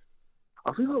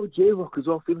 I feel like with J-Rock as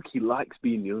well, I feel like he likes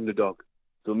being the underdog.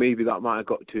 So maybe that might have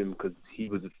got to him because he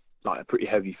was like a pretty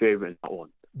heavy favorite in that one.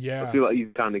 Yeah, I feel like he's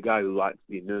the kind of guy who likes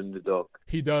being the underdog.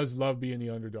 He does love being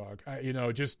the underdog.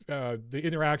 The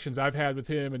interactions I've had with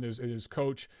him and his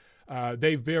coach,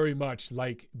 they very much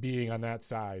like being on that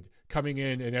side, coming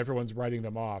in and everyone's writing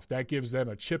them off. That gives them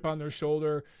a chip on their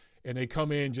shoulder, and they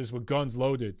come in just with guns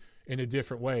loaded in a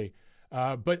different way.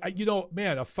 But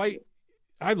a fight.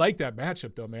 I like that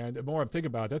matchup though, man. The more I'm thinking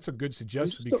about it, that's a good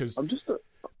suggestion because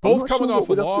both coming off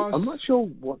a loss. I'm not sure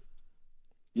what.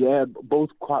 Yeah, both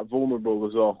quite vulnerable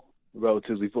as well,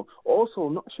 relatively. Also,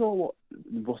 I'm not sure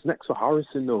what's next for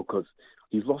Harrison, though, because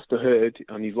he's lost to Hurd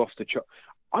and he's lost to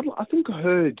I think a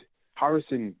Hurd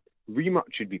Harrison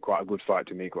rematch should be quite a good fight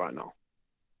to make right now.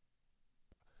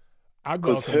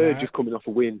 Because Hurd just coming off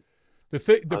a win. The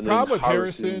problem with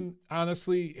Harrison,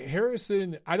 honestly,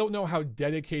 I don't know how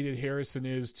dedicated Harrison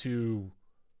is to.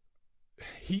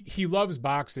 He loves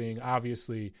boxing,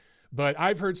 obviously. But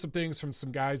I've heard some things from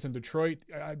some guys in Detroit.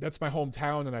 That's my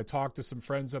hometown, and I talked to some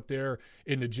friends up there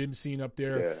in the gym scene up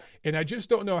there. Yeah. And I just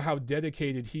don't know how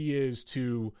dedicated he is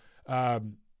to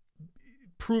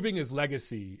proving his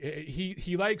legacy.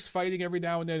 He likes fighting every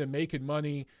now and then and making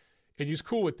money, and he's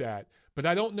cool with that. But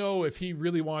I don't know if he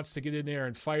really wants to get in there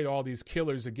and fight all these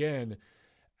killers again.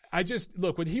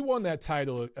 Look, when he won that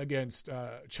title against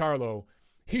Charlo,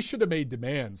 he should have made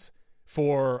demands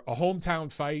for a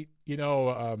hometown fight,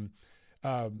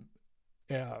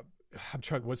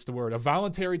 what's the word? A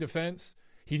voluntary defense.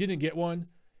 He didn't get one.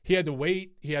 He had to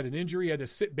wait. He had an injury. He had to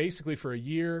sit basically for a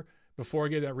year before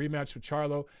getting that rematch with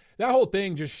Charlo. That whole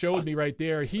thing just showed me right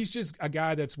there. He's just a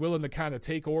guy that's willing to kind of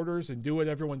take orders and do what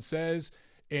everyone says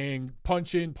and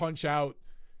punch in, punch out,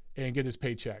 and get his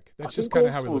paycheck. That's just kind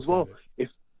of how he looks at it.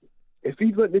 If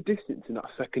he went the distance in that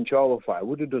second Charlo fight, I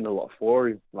would have done a lot for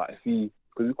him. Like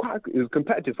because it was a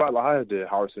competitive fight. Like I had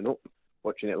Harrison up,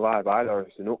 watching it live. I had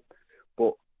Harrison up,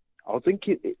 but I was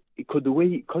thinking it could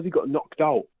because he got knocked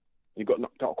out. He got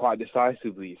knocked out quite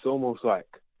decisively. It's almost like,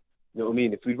 you know what I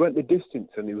mean? If we went the distance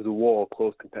and it was a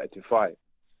close competitive fight,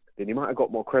 then he might have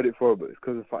got more credit for it. But it's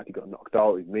because of the fact he got knocked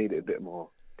out, he's made it a bit more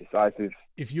decisive.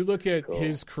 If you look at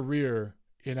his career,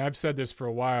 and I've said this for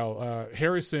a while,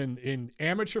 Harrison in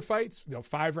amateur fights,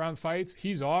 5-round fights,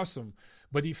 he's awesome.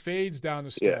 But he fades down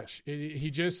the stretch. Yeah.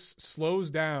 He just slows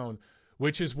down,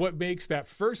 which is what makes that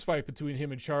first fight between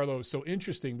him and Charlo so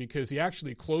interesting because he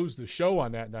actually closed the show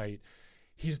on that night.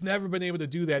 He's never been able to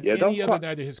do that any other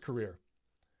night of his career.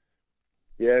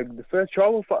 Yeah, the first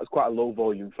Charlo fight was quite a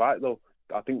low-volume fight, though.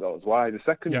 I think that was why. The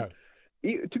second, to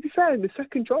be fair, in the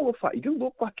second Charlo fight, he didn't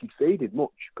look like he faded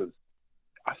much because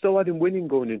I still had him winning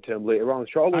going into him later on.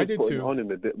 Charlo was putting too. on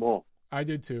him a bit more. I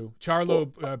did too.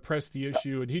 Charlo pressed the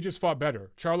issue, and he just fought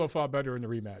better. Charlo fought better in the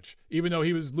rematch, even though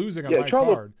he was losing on my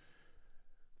card.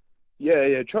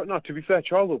 Yeah. No, to be fair,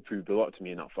 Charlo proved a lot to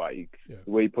me in that fight.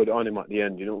 The way he put it on him at the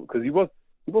end, because he was.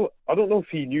 I don't know if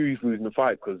he knew he was losing the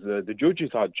fight, because the judges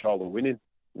had Charlo winning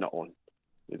in that one.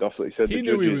 That's what he said. He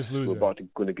knew he was losing.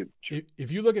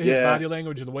 If you look at his body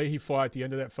language and the way he fought at the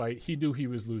end of that fight, he knew he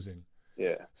was losing.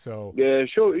 Yeah. So it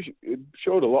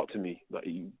showed a lot to me that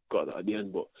he got that at the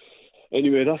end. But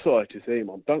anyway, that's all I have to say,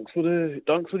 man. Thanks for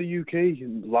the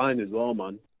UK line as well,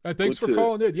 man. Thanks for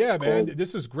calling in. Yeah, man,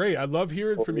 this is great. I love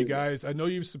hearing from you guys. I know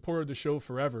you've supported the show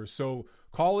forever, so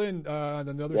call in on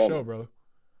another show, brother.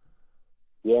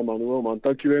 Yeah, man, I will, man.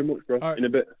 Thank you very much, bro. Right. In a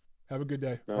bit. Have a good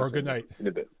day or good night. In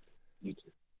a bit. You too.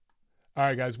 All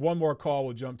right, guys. One more call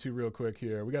we'll jump to real quick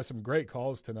here. We got some great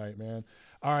calls tonight, man.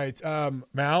 All right, man.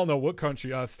 I don't know what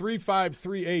country.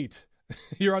 3538.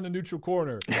 You're on the neutral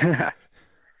corner.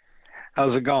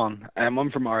 How's it going?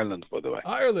 I'm from Ireland, by the way.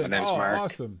 Ireland. My name's Mark.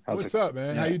 Awesome. What's up,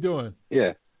 man? How you doing?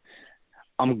 Yeah.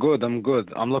 I'm good.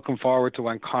 I'm looking forward to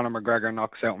when Conor McGregor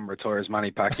knocks out and retires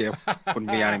Manny Pacquiao. Couldn't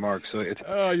be any more excited.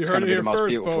 Oh, you heard it here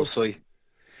first, folks.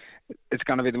 It's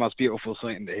going to be the most beautiful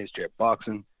sight in the history of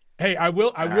boxing. Hey, I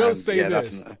will say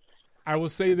this. I will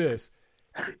say this.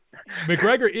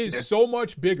 McGregor is so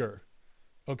much bigger,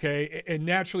 okay, and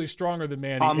naturally stronger than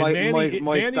Manny.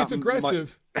 Manny's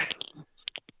aggressive.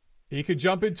 He could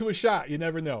jump into a shot. You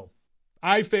never know.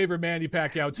 I favor Manny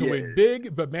Pacquiao to win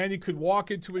big, but Manny could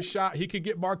walk into a shot. He could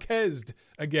get Marquez'd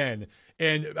again.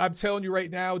 And I'm telling you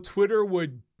right now, Twitter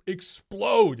would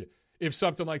explode if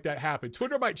something like that happened.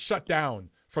 Twitter might shut down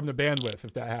from the bandwidth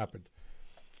if that happened.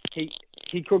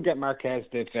 He could get Marquez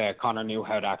if Conor knew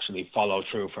how to actually follow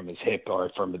through from his hip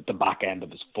or from the back end of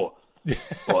his foot.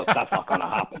 But that's not going to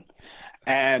happen.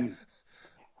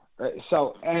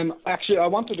 Actually, I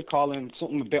wanted to call in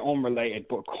something a bit unrelated,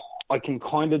 but I can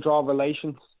kind of draw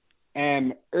relations.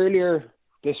 Earlier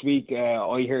this week,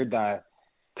 I heard that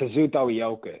Kazuto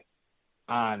Ioka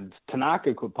and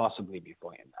Tanaka could possibly be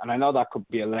fighting. And I know that could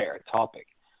be a later topic.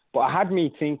 But it had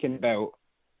me thinking about,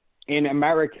 in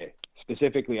America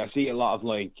specifically, I see a lot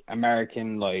of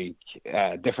American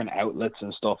different outlets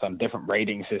and stuff and different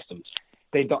rating systems.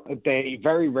 They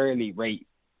very rarely rate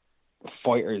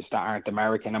fighters that aren't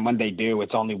American, and when they do,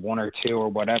 it's only one or two or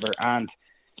whatever. And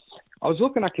I was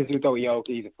looking at Kazuto Ioka.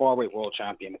 He's a 4-weight world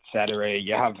champion, etc.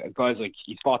 You have guys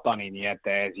he's fought Donny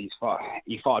Nietes. He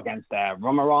fought against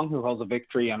Romarong, who holds a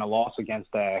victory and a loss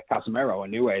against Casimero,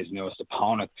 Inoue's newest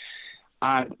opponent.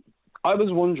 And I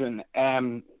was wondering,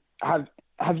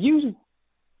 have you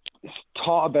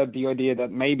thought about the idea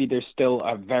that maybe there's still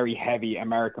a very heavy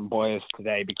American bias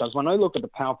today? Because when I look at the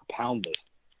pound for pound list,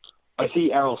 I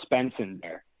see Errol Spence in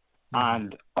there,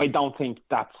 and I don't think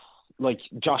that's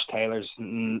Josh Taylor's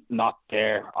not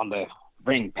there on the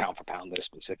ring pound for pound list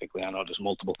specifically. I know there's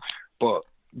multiple, but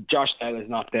Josh Taylor's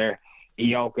not there.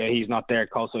 Ioka, he's not there.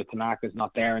 Koso Tanaka's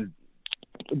not there. And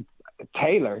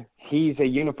Taylor, he's a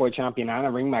unified champion and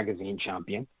a Ring Magazine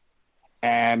champion.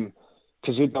 Kazuto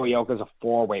Ioka's a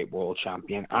 4-weight world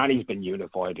champion, and he's been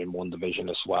unified in one division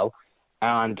as well.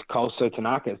 And Koso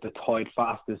Tanaka is the tied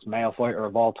fastest male fighter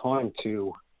of all time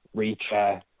to reach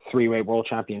 3-weight world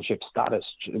championship status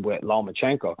with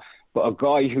Lomachenko. But a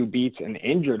guy who beats an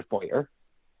injured fighter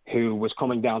who was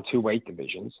coming down 2 weight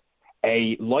divisions,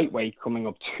 a lightweight coming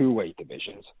up 2 weight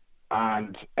divisions,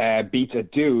 and beats a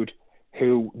dude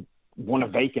who won a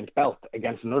vacant belt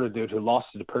against another dude who lost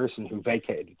to the person who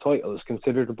vacated the title, is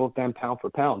considered above them pound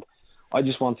for pound. I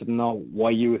just wanted to know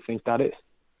why you would think that is.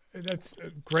 That's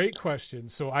a great question.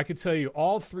 So I could tell you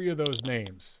all 3 of those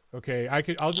names. Okay,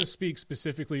 I'll just speak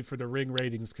specifically for the Ring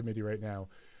Ratings Committee right now.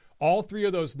 All 3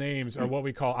 of those names are what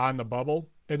we call on the bubble,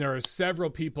 and there are several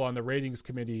people on the Ratings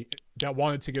Committee that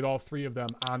wanted to get all 3 of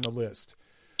them on the list.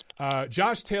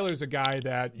 Josh Taylor's a guy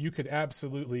that you could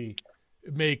absolutely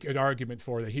make an argument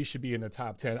for that he should be in the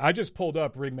top 10. I just pulled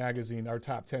up Ring Magazine, our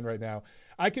top 10 right now.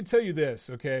 I can tell you this,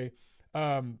 okay?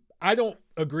 I don't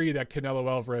agree that Canelo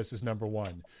Alvarez is number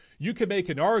 1. You can make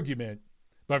an argument,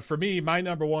 but for me, my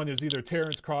number 1 is either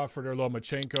Terrence Crawford or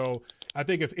Lomachenko. I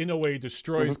think if Inoue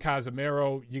destroys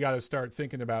Casimero, you got to start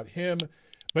thinking about him.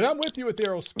 But I'm with you with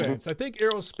Errol Spence. I think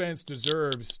Errol Spence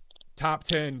deserves top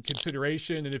 10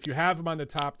 consideration, and if you have him on the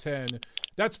top 10,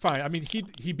 that's fine. I mean,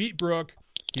 he beat Brook.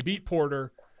 He beat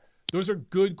Porter. Those are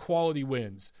good quality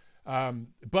wins.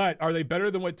 But are they better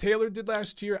than what Taylor did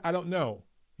last year? I don't know.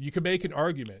 You can make an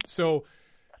argument. So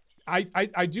I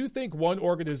do think one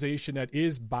organization that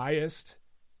is biased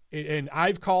and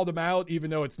I've called them out, even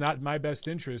though it's not in my best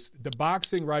interest, the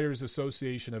Boxing Writers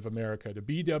Association of America, the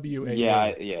BWAA.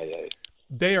 Yeah.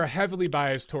 They are heavily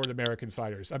biased toward American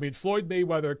fighters. I mean, Floyd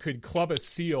Mayweather could club a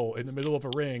seal in the middle of a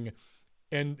ring,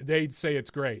 and they'd say it's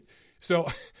great. So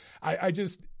I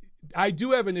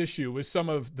do have an issue with some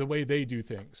of the way they do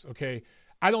things, okay?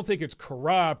 I don't think it's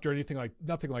corrupt or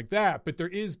nothing like that, but there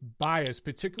is bias,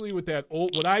 particularly with that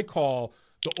old, what I call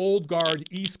the old guard,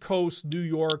 East Coast, New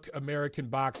York, American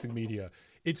boxing media.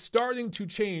 It's starting to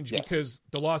change because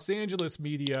the Los Angeles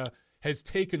media has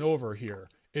taken over here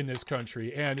in this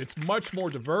country, and it's much more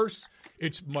diverse.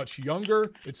 It's much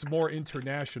younger. It's more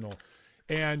international.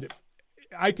 And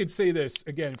I could say this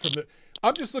again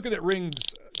I'm just looking at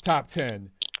Ring's top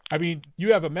 10. I mean,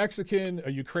 you have a Mexican,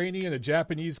 a Ukrainian, a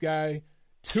Japanese guy,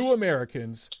 2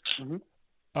 Americans,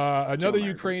 another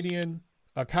Ukrainian,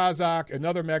 a Kazakh,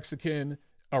 another Mexican,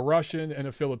 a Russian, and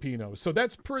a Filipino. So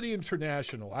that's pretty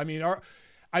international. I mean,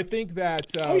 I think that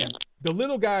the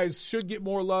little guys should get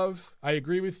more love. I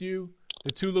agree with you.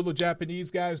 The 2 little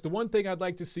Japanese guys. The one thing I'd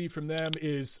like to see from them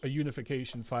is a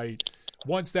unification fight.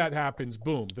 Once that happens,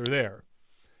 boom, they're there.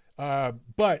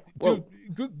 But dude,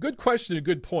 good question, a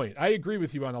good point. I agree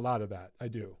with you on a lot of that. I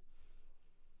do.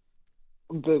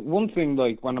 The one thing,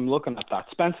 like when I'm looking at that,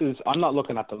 I'm not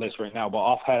looking at the list right now, but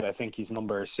off head, I think he's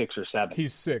number 6 or 7.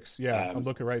 He's 6. Yeah, I'm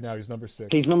looking right now. He's number 6.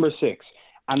 He's number 6,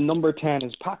 and number 10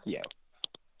 is Pacquiao.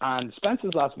 And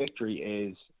Spence's last victory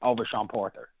is over Sean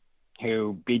Porter,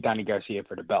 who beat Danny Garcia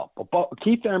for the belt. But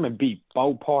Keith Thurman beat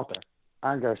both Porter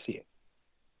and Garcia.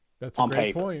 That's a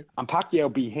great point. And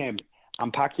Pacquiao beat him,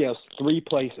 and Pacquiao's 3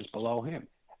 places below him.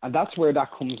 And that's where that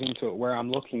comes into it, where I'm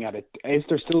looking at it. Is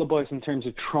there still a bias in terms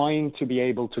of trying to be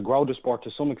able to grow the sport to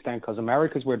some extent? Because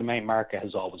America's where the main market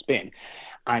has always been.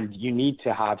 And you need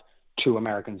to have 2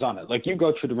 Americans on it. Like, you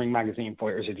go through the Ring Magazine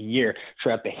Fighters of the Year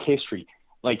throughout the history.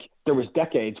 Like, there was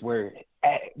decades where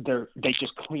they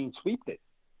just clean sweeped it,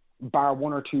 bar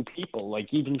 1 or 2 people. Like,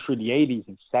 even through the 80s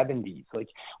and 70s, like,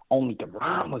 only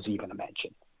Duran was even a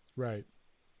mention. Right.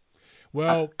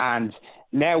 Well, and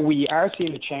now we are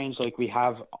seeing a change. Like, we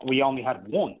only had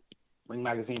 1 Ring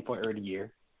Magazine Fighter of the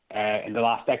Year in the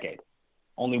last decade.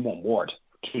 Only 1, Ward,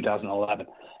 2011.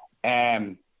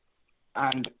 And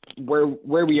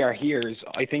where we are here is,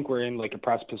 I think we're in like a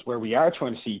precipice where we are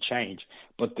trying to see change,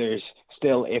 but there's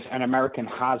still, if an American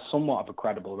has somewhat of a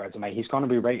credible resume, he's going to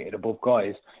be rated above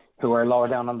guys who are lower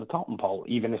down on the totem pole,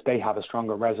 even if they have a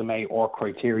stronger resume or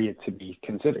criteria to be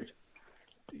considered.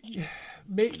 Yeah,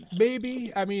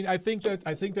 maybe. I mean, I think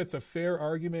that's a fair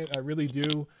argument. I really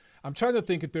do. I'm trying to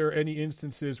think if there are any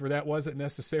instances where that wasn't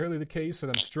necessarily the case,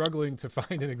 and I'm struggling to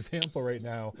find an example right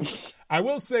now. I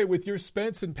will say, with your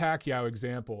Spence and Pacquiao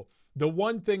example, the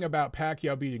one thing about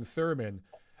Pacquiao beating Thurman,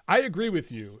 I agree with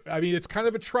you. I mean, it's kind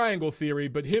of a triangle theory,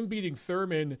 but him beating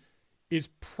Thurman is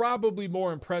probably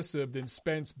more impressive than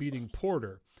Spence beating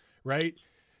Porter, right?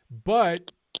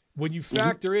 But when you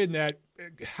factor in that,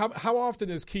 how often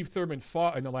has Keith Thurman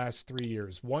fought in the last 3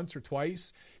 years? Once or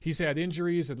twice? He's had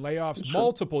injuries and layoffs,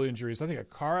 multiple injuries. I think a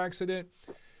car accident.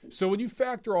 So when you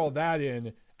factor all that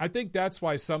in, I think that's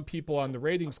why some people on the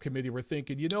ratings committee were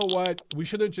thinking, you know what? We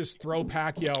shouldn't just throw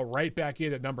Pacquiao right back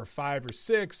in at number 5 or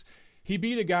 6. He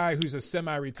beat a guy who's a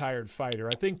semi-retired fighter.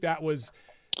 I think that was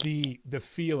the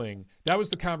feeling. That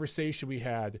was the conversation we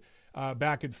had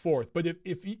back and forth. But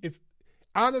if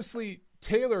honestly,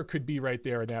 Taylor could be right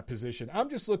there in that position. I'm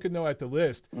just looking, though, at the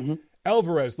list.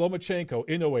 Alvarez, Lomachenko,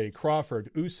 Inoue,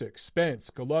 Crawford, Usyk,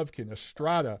 Spence, Golovkin,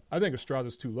 Estrada. I think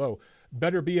Estrada's too low.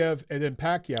 Beterbiev, and then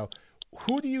Pacquiao.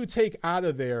 Who do you take out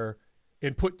of there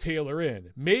and put Taylor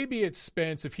in? Maybe it's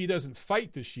Spence if he doesn't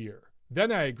fight this year.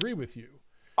 Then I agree with you.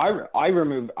 I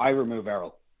remove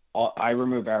Errol. I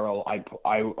remove Errol.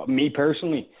 Me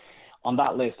personally, on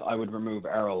that list, I would remove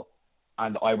Errol,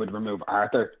 and I would remove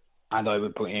Arthur, and I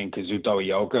would put in Kazuto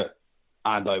Ioka,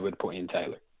 and I would put in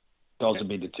Taylor. Those would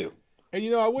be the 2.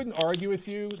 And, I wouldn't argue with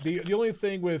you. The only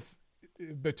thing with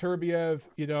Beterbiev,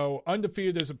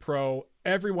 undefeated as a pro,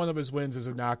 every one of his wins is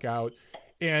a knockout.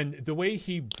 And the way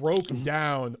he broke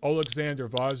down Alexander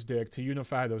Gvozdyk to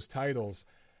unify those titles,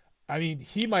 I mean,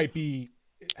 he might be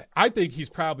 – I think he's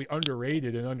probably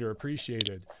underrated and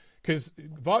underappreciated because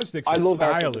Gvozdyk's a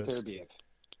stylist. Beterbiev.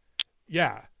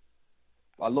 Yeah.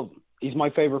 I love him. He's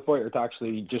my favorite fighter to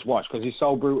actually just watch because he's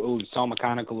so brutal, he's so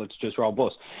mechanical, it's just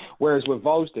robust. Whereas with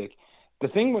Gvozdyk, the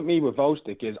thing with me with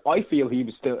Vostok is I feel he's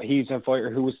a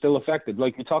fighter who was still affected.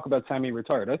 Like we talk about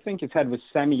semi-retired. I think his head was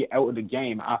semi out of the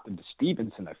game after the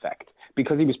Stevenson effect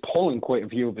because he was pulling quite a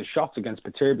few of his shots against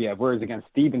Beterbiev, whereas against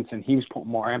Stevenson he was putting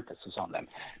more emphasis on them.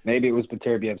 Maybe it was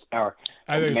Beterbiev's power.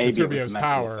 I think it was Beterbiev's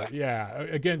power. Yeah,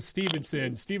 against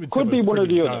Stevenson could was be one or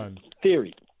the done. other.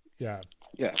 Theory. Yeah.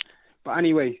 But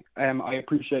anyway, I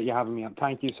appreciate you having me on.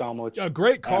 Thank you so much. A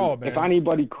great call, man. If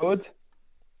anybody could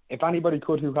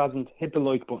who hasn't, hit the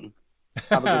like button.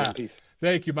 Have a good one. Peace.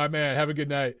 Thank you, my man. Have a good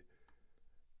night.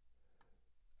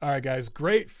 All right, guys.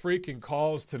 Great freaking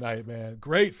calls tonight, man.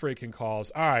 Great freaking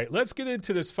calls. All right, let's get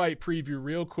into this fight preview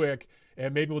real quick,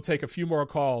 and maybe we'll take a few more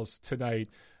calls tonight.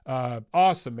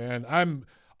 Awesome, man. I'm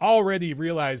already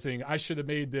realizing I should have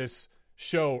made this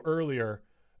show earlier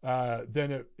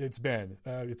than it's been.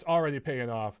 It's already paying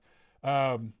off.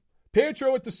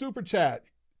 Pietro with the super chat.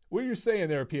 What are you saying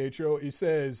there, Pietro? He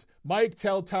says, Mike,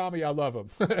 tell Tommy I love him.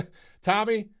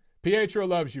 Tommy, Pietro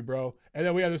loves you, bro. And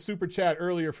then we had a super chat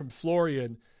earlier from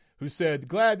Florian who said,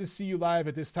 glad to see you live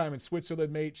at this time in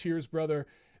Switzerland, mate. Cheers, brother.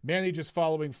 Manny just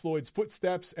following Floyd's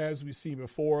footsteps as we've seen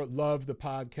before. Love the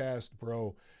podcast,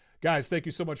 bro. Guys, thank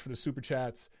you so much for the super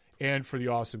chats and for the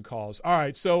awesome calls. All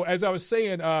right, so as I was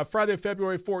saying, Friday,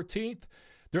 February 14th,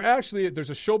 there's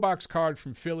a Showbox card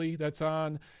from Philly that's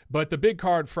on, but the big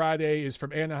card Friday is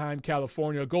from Anaheim,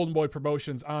 California. Golden Boy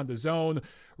Promotions on the Zone.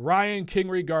 Ryan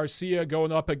Kingery Garcia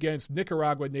going up against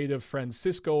Nicaragua native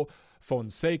Francisco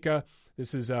Fonseca.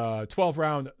 This is a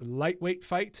 12-round lightweight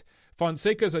fight.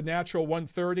 Fonseca's a natural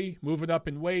 130, moving up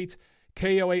in weight.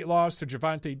 KO 8 loss to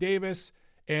Gervonta Davis,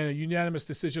 and a unanimous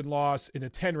decision loss in a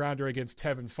 10-rounder against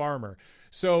Tevin Farmer.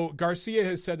 So Garcia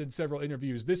has said in several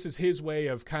interviews, this is his way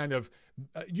of kind of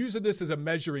using this as a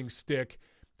measuring stick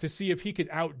to see if he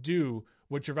can outdo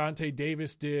what Gervonta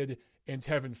Davis did and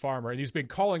Tevin Farmer. And he's been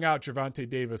calling out Gervonta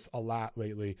Davis a lot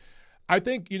lately. I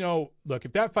think, look,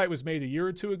 if that fight was made a year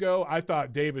or two ago, I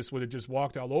thought Davis would have just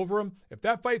walked all over him. If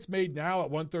that fight's made now at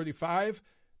 135,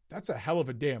 that's a hell of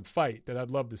a damn fight that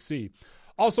I'd love to see.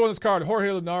 Also on this card,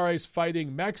 Jorge Linares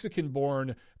fighting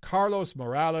Mexican-born Carlos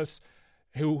Morales,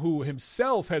 who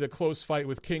himself had a close fight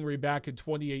with Kingery back in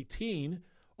 2018,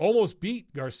 almost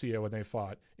beat Garcia when they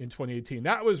fought in 2018.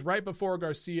 That was right before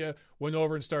Garcia went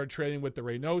over and started training with the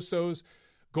Reynosos.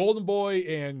 Golden Boy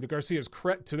and Garcia's,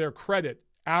 to their credit,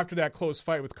 after that close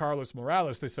fight with Carlos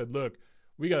Morales, they said, look,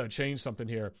 we got to change something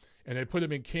here. And they put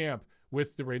him in camp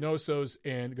with the Reynosos,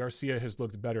 and Garcia has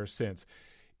looked better since.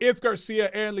 If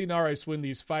Garcia and Linares win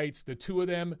these fights, the two of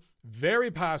them very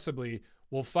possibly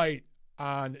will fight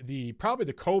on probably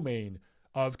the co-main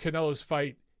of Canelo's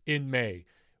fight in May,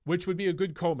 which would be a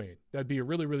good co-main. That'd be a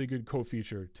really, really good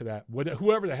co-feature to that.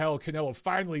 Whoever the hell Canelo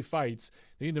finally fights,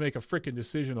 they need to make a freaking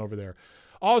decision over there.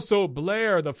 Also,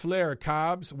 Blair the Flair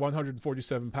Cobbs,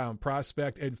 147-pound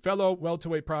prospect, and fellow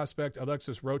welterweight prospect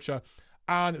Alexis Rocha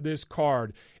on this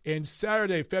card. And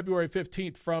Saturday, February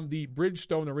 15th, from the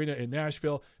Bridgestone Arena in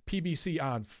Nashville, PBC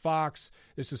on Fox.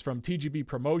 This is from TGB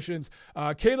Promotions.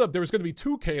 Caleb, there was going to be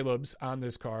two Calebs on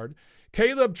this card.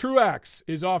 Caleb Truax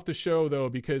is off the show, though,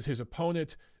 because his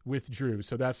opponent withdrew,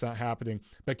 so that's not happening.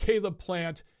 But Caleb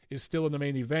Plant is still in the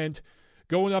main event,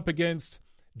 going up against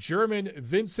German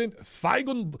Vincent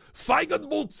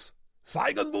Feigenbutz.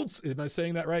 Am I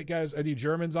saying that right, guys? Any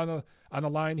Germans on the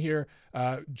line here?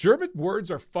 German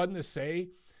words are fun to say,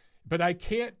 but I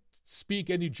can't speak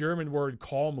any German word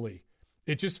calmly.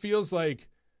 It just feels like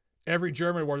every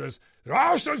German word is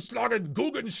Rasenschlagen,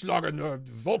 Guggenschlagen, or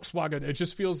Volkswagen. It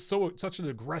just feels such an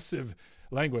aggressive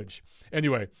language.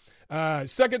 Anyway,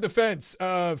 second defense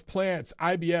of Plant's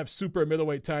IBF super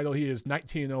middleweight title. He is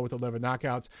 19-0 with 11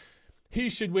 knockouts. He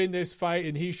should win this fight,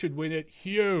 and he should win it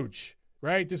huge,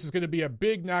 right? This is going to be a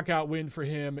big knockout win for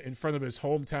him in front of his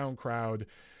hometown crowd.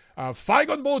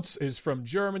 Feigenbutz is from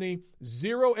Germany.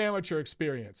 Zero amateur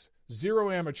experience. Zero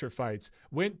amateur fights.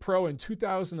 Went pro in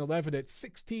 2011 at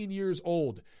 16 years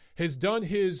old. Has done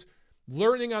his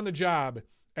learning on the job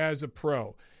as a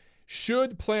pro.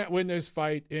 Should Plant win this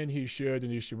fight? And he should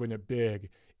win it big.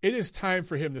 It is time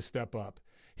for him to step up.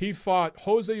 He fought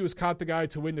Jose Uzcategui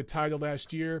to win the title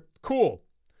last year. Cool.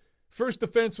 First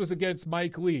defense was against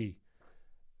Mike Lee.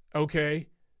 Okay.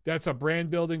 That's a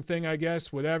brand building thing, I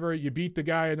guess. Whatever. You beat the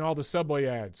guy in all the Subway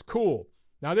ads. Cool.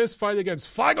 Now this fight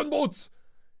against Feigenbutz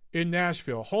in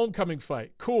Nashville. Homecoming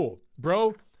fight. Cool.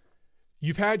 Bro,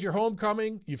 you've had your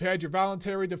homecoming. You've had your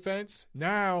voluntary defense.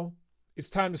 Now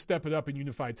it's time to step it up in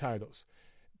unified titles.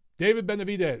 David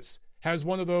Benavidez has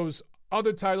one of those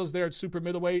other titles there at super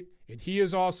middleweight, and he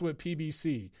is also at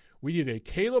PBC. We need a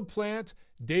Caleb Plant,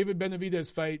 David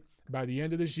Benavidez fight by the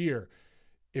end of this year.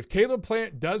 If Caleb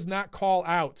Plant does not call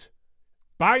out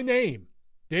by name,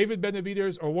 David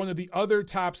Benavidez or one of the other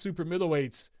top super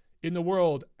middleweights in the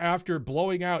world after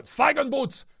blowing out Feigen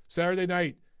Boots Saturday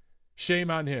night, shame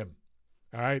on him.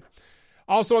 All right.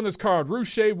 Also on this card,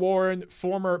 Ruche Warren,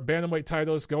 former bantamweight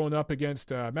titles, going up against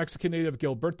Mexican native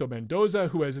Gilberto Mendoza,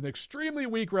 who has an extremely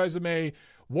weak resume.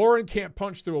 Warren can't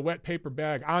punch through a wet paper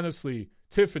bag. Honestly,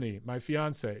 Tiffany, my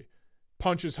fiance,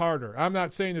 punches harder. I'm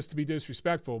not saying this to be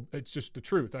disrespectful. It's just the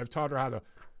truth. I've taught her how to,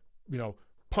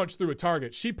 punch through a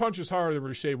target. She punches harder than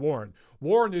Ruche Warren.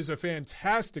 Warren is a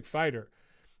fantastic fighter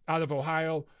out of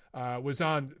Ohio. Was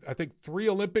on, I think, 3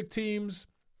 Olympic teams.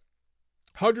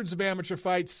 Hundreds of amateur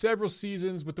fights, several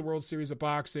seasons with the World Series of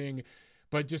Boxing,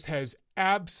 but just has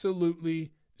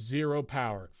absolutely zero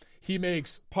power. He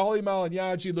makes Paulie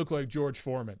Malignaggi look like George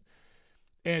Foreman,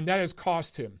 and that has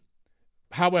cost him.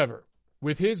 However,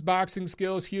 with his boxing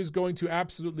skills, he is going to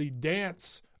absolutely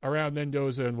dance around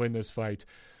Mendoza and win this fight.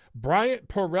 Bryant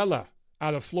Porrella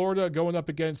out of Florida going up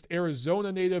against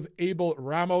Arizona native Abel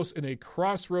Ramos in a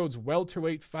crossroads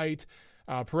welterweight fight.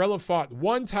 Porrella fought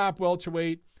one top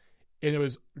welterweight, and it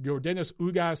was Yordenis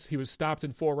Ugas. He was stopped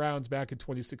in 4 rounds back in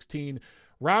 2016.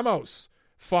 Ramos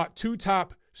fought 2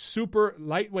 top super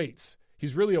lightweights.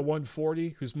 He's really a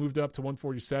 140 who's moved up to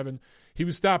 147. He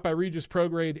was stopped by Regis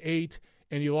Prograde 8,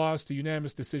 and he lost a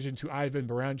unanimous decision to Ivan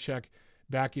Baranchek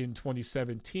back in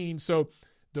 2017. So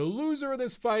the loser of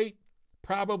this fight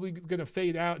probably going to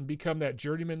fade out and become that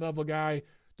journeyman level guy.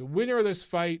 The winner of this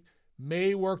fight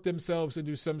may work themselves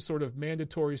into some sort of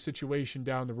mandatory situation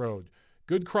down the road.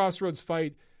 Good crossroads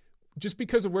fight. Just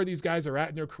because of where these guys are at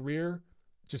in their career,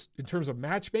 just in terms of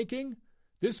matchmaking,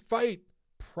 this fight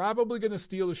probably going to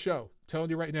steal the show. I'm telling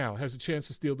you right now, has a chance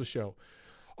to steal the show.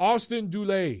 Austin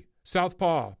Dulé,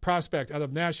 southpaw prospect out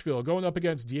of Nashville, going up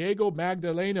against Diego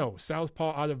Magdaleno,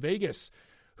 southpaw out of Vegas,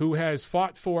 who has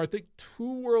fought for, I think,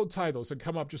 2 world titles and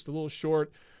come up just a little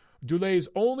short. Dulé's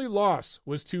only loss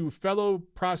was to fellow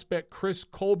prospect Chris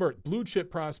Colbert, blue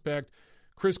chip prospect,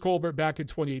 Chris Colbert back in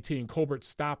 2018. Colbert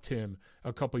stopped him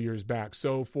a couple years back.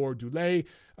 So for Dulé,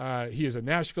 he is a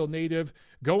Nashville native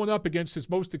going up against his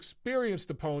most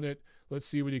experienced opponent. Let's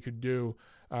see what he could do.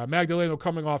 Magdaleno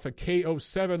coming off a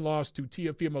KO7 loss to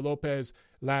Teofimo Lopez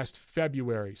last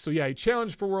February. So yeah, he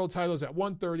challenged for world titles at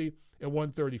 130 and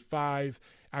 135.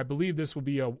 I believe this will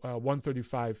be a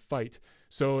 135 fight.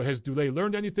 So has Dulé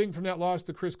learned anything from that loss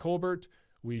to Chris Colbert?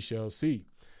 We shall see.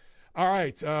 All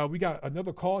right, we got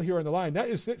another call here on the line. That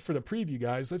is it for the preview,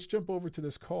 guys. Let's jump over to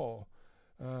this call.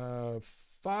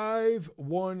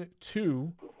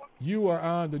 512, you are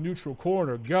on the neutral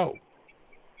corner. Go.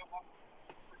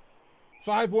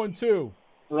 512.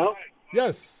 Hello?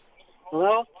 Yes.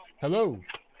 Hello? Hello.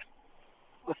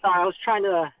 Oh, sorry, I was trying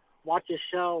to watch a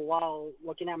show while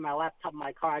looking at my laptop in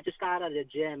my car. I just got out of the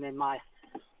gym, and my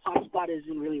hotspot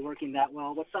isn't really working that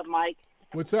well. What's up, Mike?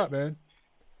 What's up, man?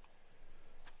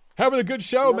 Having a good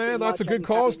show, man. Lots of good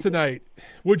calls tonight.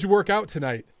 What'd you work out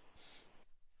tonight?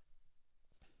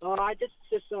 I just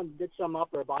did some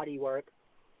upper body work.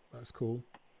 That's cool.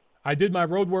 I did my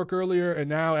road work earlier, and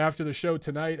now after the show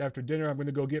tonight, after dinner, I'm going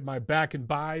to go get my back and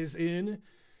buys in.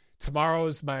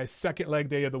 Tomorrow's my second leg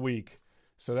day of the week,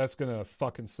 so that's going to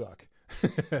fucking suck.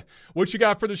 What you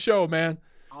got for the show, man?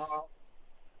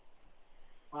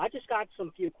 I just got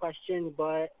some few questions,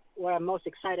 but what I'm most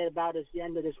excited about is the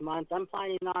end of this month. I'm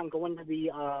planning on going to the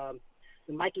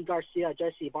Mikey Garcia,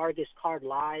 Jesse Vargas card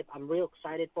live. I'm real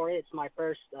excited for it. It's my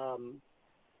first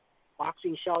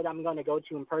boxing show that I'm going to go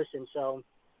to in person, so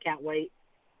can't wait.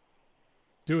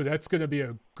 Dude, that's going to be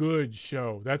a good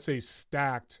show. That's a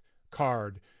stacked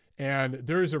card. And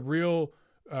there's a real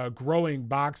growing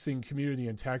boxing community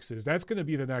in Texas. That's going to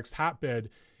be the next hotbed.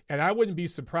 And I wouldn't be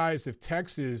surprised if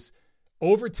Texas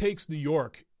overtakes New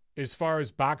York as far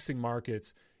as boxing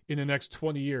markets in the next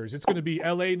 20 years. It's going to be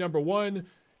LA number 1,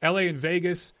 LA and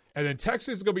Vegas, and then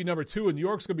Texas is going to be number 2, and New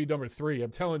York's going to be number 3.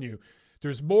 I'm telling you,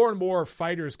 there's more and more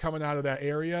fighters coming out of that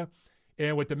area.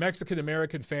 And with the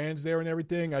Mexican-American fans there and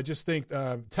everything, I just think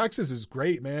Texas is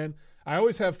great, man. I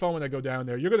always have fun when I go down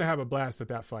there. You're going to have a blast at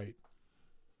that fight.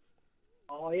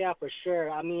 Oh, yeah, for sure.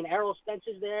 I mean, Errol Spence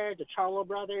is there, the Charlo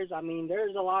brothers. I mean,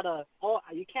 there's a lot of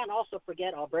 – you can't also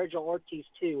forget Alberto Ortiz,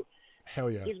 too.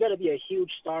 Hell yeah. He's going to be a huge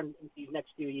star in these next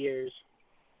few years.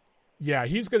 Yeah,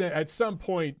 he's going to – at some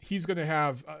point, he's going to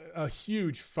have a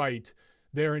huge fight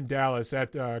there in Dallas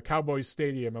at Cowboys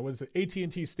Stadium. What is it?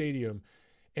 AT&T Stadium.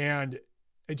 And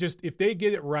it just – if they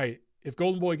get it right, if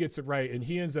Golden Boy gets it right and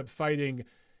he ends up fighting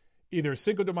either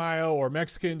Cinco de Mayo or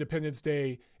Mexican Independence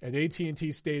Day at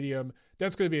AT&T Stadium,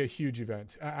 that's going to be a huge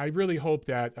event. I really hope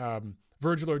that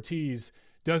Virgil Ortiz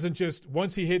doesn't just –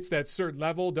 once he hits that certain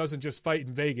level, doesn't just fight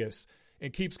in Vegas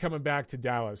and keeps coming back to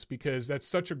Dallas because that's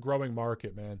such a growing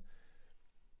market, man.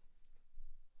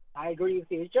 I agree with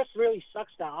you. It just really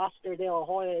sucks that Oscar De La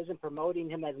Hoya isn't promoting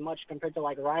him as much compared to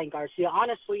like Ryan Garcia.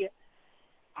 Honestly,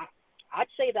 I'd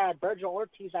say that Virgil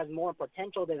Ortiz has more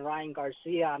potential than Ryan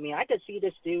Garcia. I mean, I could see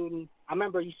this dude. I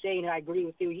remember you saying, and I agree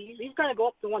with you. He's going to go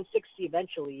up to 160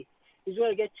 eventually. He's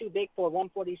going to get too big for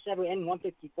 147 and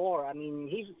 154. I mean,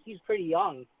 he's pretty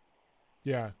young.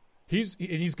 Yeah, he's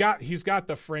got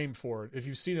the frame for it. If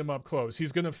you've seen him up close,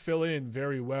 he's going to fill in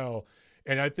very well.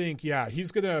 And I think, yeah,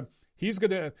 he's gonna.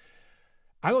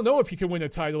 I don't know if he can win a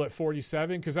title at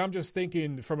 47 because I'm just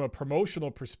thinking from a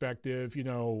promotional perspective, you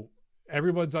know.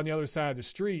 Everyone's on the other side of the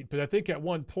street, but I think at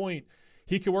one point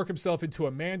he could work himself into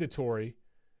a mandatory,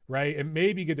 right, and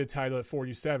maybe get a title at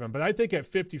 47. But I think at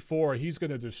 54, he's going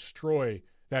to destroy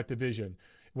that division.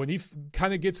 When he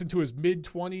kind of gets into his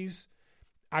mid-20s,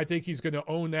 I think he's going to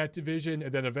own that division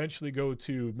and then eventually go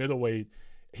to middleweight.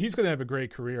 He's going to have a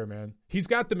great career, man. He's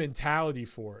got the mentality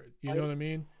for it. You know what I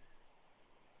mean?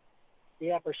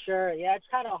 Yeah, for sure. Yeah, it's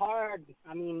kind of hard.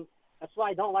 I mean, that's what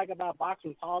I don't like about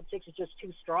boxing. Politics is just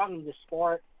too strong in the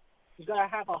sport. He's going to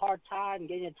have a hard time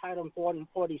getting a title in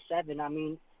 47. I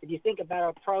mean, if you think about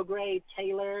it, Prograis,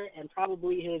 Taylor, and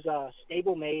probably his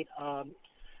stablemate,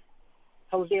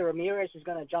 Jose Ramirez is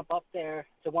going to jump up there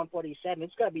to 147.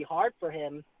 It's going to be hard for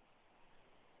him.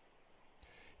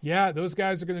 Yeah, those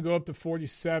guys are going to go up to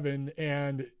 47,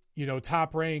 and, you know,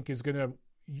 Top Rank is going to,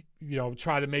 you know,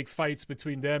 try to make fights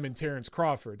between them and Terrence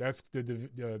Crawford. That's the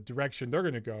direction they're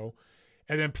going to go.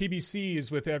 And then PBC is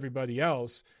with everybody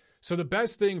else. So the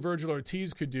best thing Virgil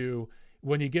Ortiz could do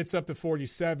when he gets up to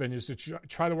 47 is to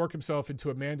try to work himself into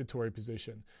a mandatory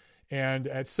position. And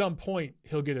at some point,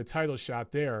 he'll get a title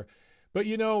shot there. But,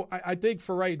 you know, I think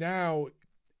for right now,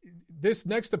 this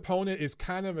next opponent is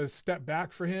kind of a step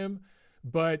back for him.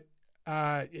 But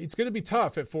it's going to be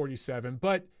tough at 47.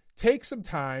 But take some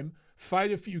time,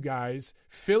 fight a few guys,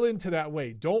 fill into that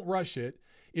weight. Don't rush it.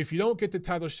 If you don't get the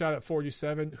title shot at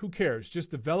 47, who cares?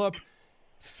 Just develop,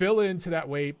 fill into that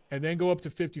weight, and then go up to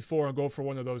 54 and go for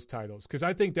one of those titles. Because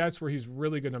I think that's where he's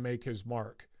really going to make his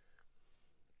mark.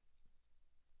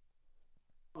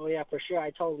 Oh, yeah, for sure.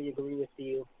 I totally agree with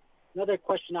you. Another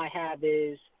question I have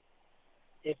is,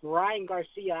 if Ryan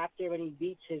Garcia, after when he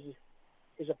beats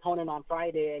his opponent on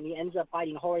Friday and he ends up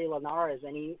fighting Jorge Linares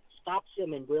and he stops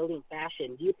him in brilliant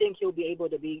fashion, do you think he'll be able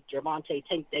to beat Gervonta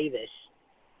Tank Davis?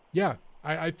 Yeah,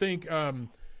 I think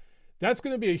that's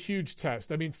going to be a huge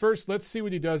test. I mean, first, let's see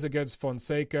what he does against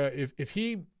Fonseca. If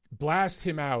he blasts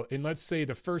him out in, let's say,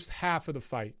 the first half of the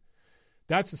fight,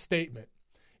 that's a statement.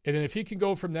 And then if he can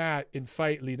go from that and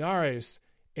fight Linares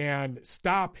and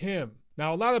stop him.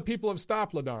 Now, a lot of people have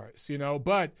stopped Linares, you know,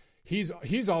 but he's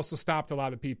also stopped a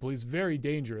lot of people. He's very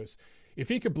dangerous. If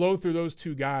he could blow through those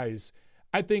two guys,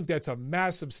 I think that's a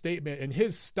massive statement, and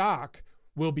his stock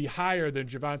will be higher than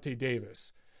Gervonta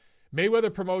Davis.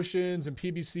 Mayweather Promotions and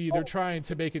PBC, they're trying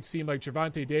to make it seem like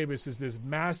Gervonta Davis is this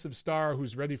massive star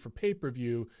who's ready for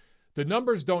pay-per-view. The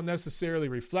numbers don't necessarily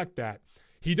reflect that.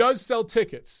 He does sell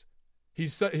tickets. He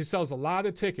sells a lot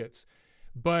of tickets,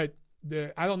 but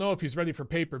I don't know if he's ready for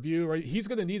pay-per-view. Right? He's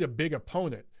going to need a big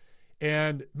opponent.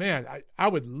 And, man, I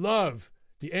would love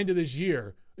the end of this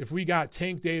year if we got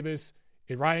Tank Davis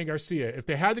and Ryan Garcia. If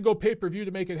they had to go pay-per-view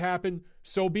to make it happen,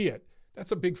 so be it.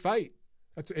 That's a big fight.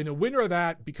 And a winner of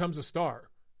that becomes a star.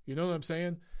 You know what I'm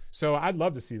saying? So I'd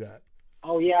love to see that.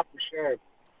 Oh, yeah, for sure.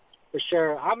 For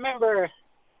sure. I remember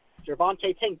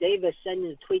Gervonta Tank Davis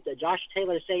sending a tweet to Josh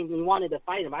Taylor saying he wanted to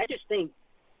fight him. I just think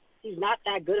he's not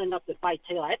that good enough to fight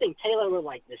Taylor. I think Taylor would,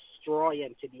 destroy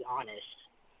him, to be honest.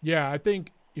 Yeah, I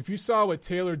think if you saw what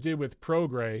Taylor did with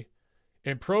Prograis,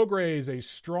 and Prograis is a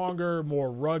stronger,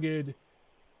 more rugged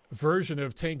version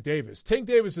of Tank Davis. Tank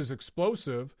Davis is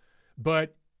explosive,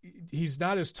 but he's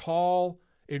not as tall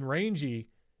and rangy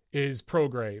as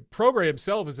Prograis. Prograis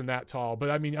himself isn't that tall, but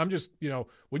I mean, I'm just,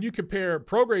 when you compare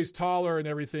Prograis taller and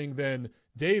everything than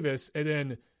Davis,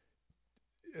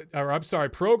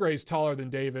 Prograis taller than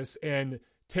Davis, and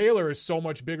Taylor is so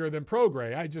much bigger than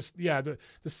Prograis.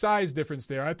 The size difference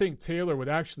there, I think Taylor would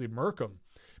actually murk him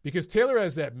because Taylor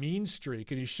has that mean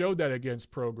streak, and he showed that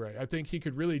against Prograis. I think he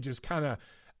could really just kind of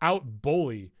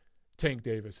out-bully Tank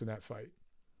Davis in that fight.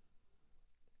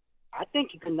 I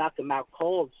think he could knock him out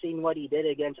cold, seeing what he did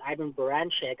against Ivan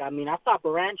Baranchyk. I mean, I thought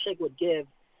Baranchyk would give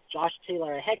Josh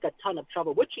Taylor a heck of a ton of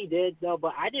trouble, which he did, though,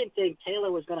 but I didn't think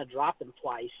Taylor was going to drop him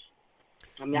twice.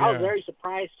 I mean, I was very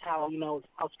surprised how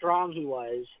strong he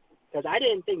was, because I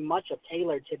didn't think much of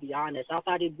Taylor, to be honest. I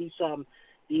thought he'd be some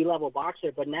D-level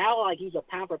boxer, but now, he's a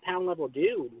pound-for-pound level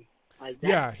dude.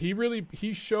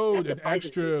 He showed an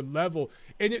extra level,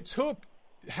 and it took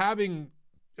having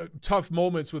tough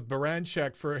moments with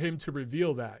Baranchek for him to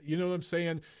reveal that. You know what I'm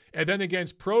saying? And then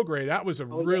against Prograis, that was a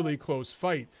really close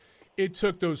fight. It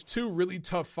took those two really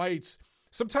tough fights.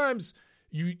 Sometimes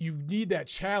you need that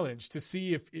challenge to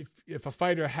see if a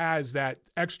fighter has that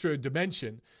extra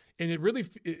dimension. And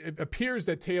it appears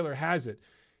that Taylor has it.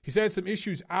 He's had some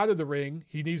issues out of the ring.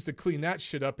 He needs to clean that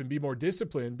shit up and be more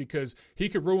disciplined because he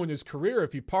could ruin his career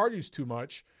if he parties too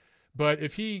much. But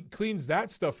if he cleans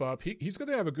that stuff up, he's going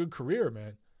to have a good career,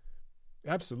 man.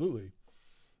 Absolutely.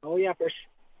 Oh yeah,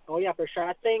 for sure.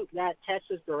 I think that test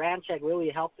with Baranchek really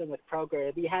helped him with Prograis.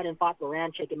 If he hadn't fought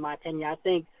Baranchek, in my opinion, I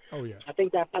think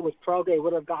that fight with Prograis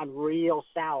would have gone real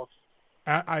south.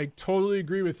 I totally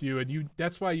agree with you, and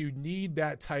that's why you need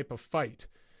that type of fight.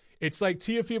 It's like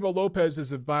Teofimo Lopez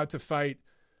is about to fight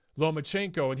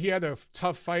Lomachenko, and he had a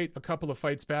tough fight a couple of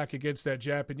fights back against that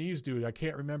Japanese dude. I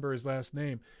can't remember his last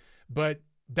name, but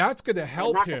that's going to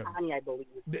help him. Nakatani, I believe.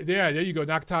 Yeah, there you go,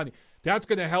 Nakatani. That's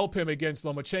going to help him against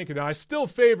Lomachenko. Now, I still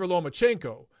favor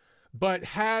Lomachenko, but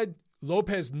had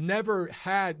Lopez never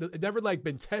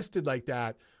been tested like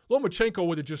that, Lomachenko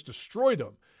would have just destroyed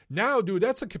him. Now, dude,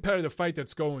 that's a competitive fight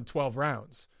that's going 12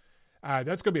 rounds.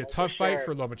 That's going to be a tough fight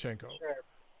for Lomachenko. Sure.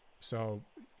 So,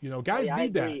 guys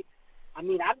need that. I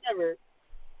mean, I've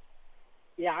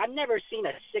never seen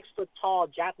a 6 foot tall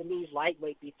Japanese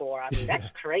lightweight before. I mean, that's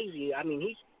crazy. I mean,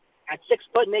 he's at 6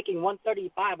 foot making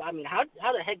 135. I mean, how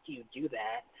the heck do you do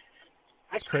that?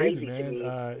 That's crazy, man. To me.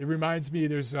 It reminds me,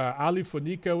 there's Ali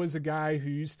Fonica was a guy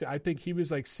who I think he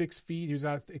was like 6 feet. He was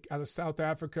out of South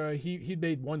Africa. He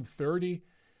made 130.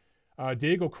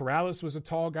 Diego Corrales was a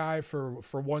tall guy for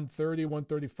 130,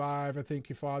 135. I think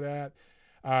he fought at.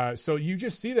 So you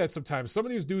just see that sometimes. Some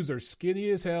of these dudes are skinny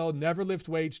as hell, never lift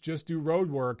weights, just do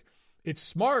road work. It's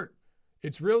smart.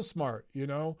 It's real smart,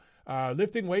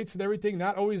 Lifting weights and everything,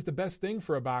 not always the best thing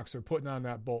for a boxer, putting on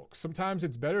that bulk. Sometimes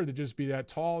it's better to just be that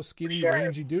tall, skinny,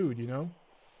 rangy dude,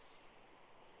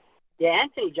 Yeah,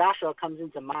 Anthony Joshua comes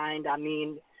into mind. I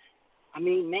mean,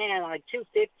 man, like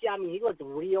 250, he looked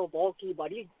real bulky,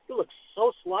 but he looked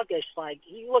so sluggish. Like,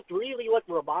 he really looked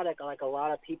robotic, like a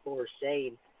lot of people were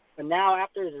saying. But now,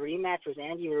 after his rematch with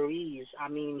Andy Ruiz,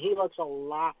 he looks a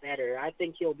lot better. I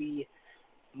think he'll be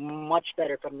much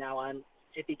better from now on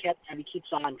if he keeps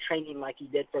on training like he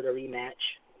did for the rematch.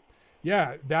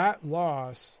 Yeah, that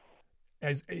loss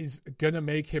is going to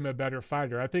make him a better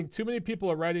fighter. I think too many people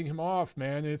are writing him off,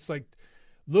 man. It's like,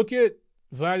 look at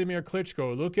Vladimir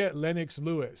Klitschko, look at Lennox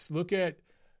Lewis, look at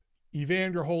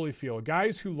Evander Holyfield,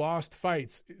 guys who lost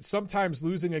fights, sometimes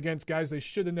losing against guys they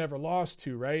should have never lost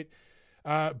to, right?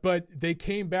 But they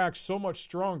came back so much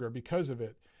stronger because of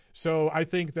it. So I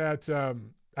think that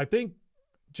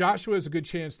Joshua has a good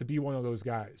chance to be one of those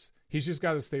guys. He's just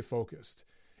got to stay focused.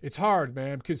 It's hard,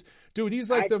 man, because, dude, he's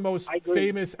like the most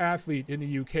famous athlete in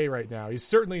the UK right now. He's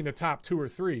certainly in the top 2 or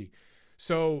 3.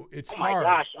 So it's hard. Oh,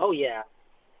 my gosh. Oh, yeah.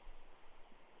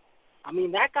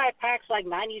 That guy packs like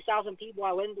 90,000 people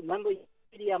at Wembley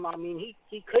Stadium.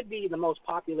 He could be the most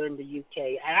popular in the UK.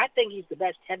 And I think he's the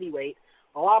best heavyweight.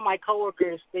 A lot of my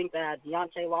coworkers think that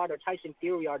Deontay Wilder or Tyson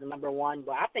Fury are the number one,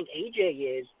 but I think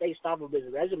AJ is based off of his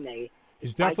resume.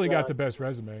 He's definitely got the best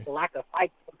resume. The lack of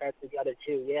fights compared to the other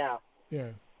two, yeah. Yeah.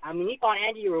 He fought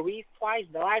Andy Ruiz twice,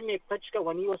 Vladimir Klitschko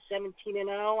when he was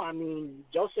 17-0.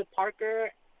 Joseph Parker,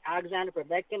 Alexander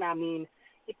Povetkin.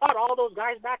 He fought all those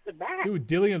guys back to back. Dude,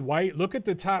 Dillian White, look at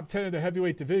the top 10 of the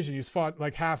heavyweight division. He's fought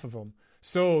like half of them.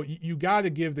 So you got to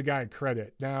give the guy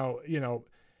credit. Now,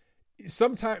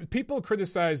 sometimes people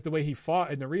criticize the way he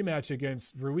fought in the rematch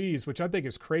against Ruiz, which I think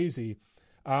is crazy.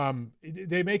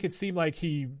 They make it seem like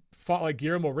he fought like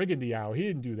Guillermo Rigondeaux. He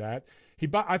didn't do that.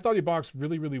 I thought he boxed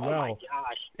really, really well. Oh my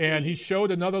gosh. And he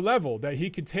showed another level that he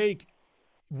could take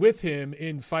with him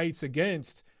in fights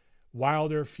against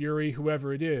Wilder, Fury,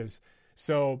 whoever it is.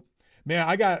 So, man,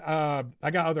 I got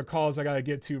other calls I got to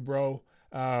get to, bro.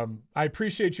 I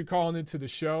appreciate you calling into the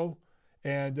show.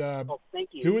 And thank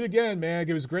you. Do it again, man.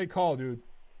 It was a great call, dude.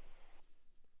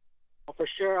 Oh, for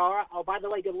sure. All right. Oh, by the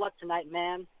way, good luck tonight,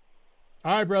 man.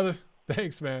 All right, brother.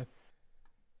 Thanks, man.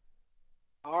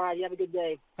 All right. You have a good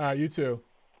day. All right, you too.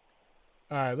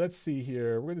 All right, let's see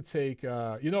here. We're going to take,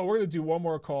 we're going to do one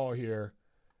more call here,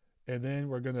 and then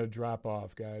we're going to drop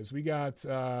off, guys. We got,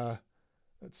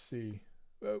 let's see.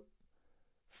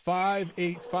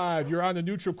 585. You're on the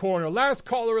neutral corner. Last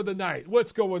caller of the night.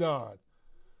 What's going on?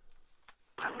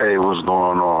 Hey, what's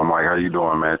going on, Mike? How you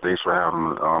doing, man? Thanks for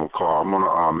having me call. I'm going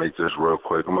to make this real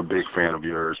quick. I'm a big fan of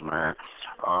yours, man.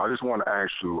 I just want to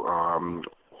ask you,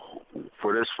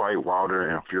 for this fight, Wilder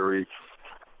and Fury,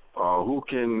 who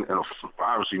can,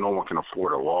 obviously no one can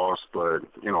afford a loss, but,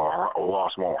 a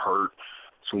loss won't hurt.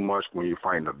 too much when you're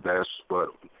fighting the best. But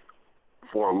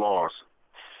for a loss,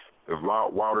 if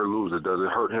Wilder loses, does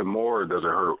it hurt him more or does it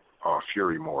hurt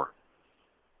Fury more?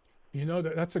 You know,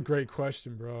 that's a great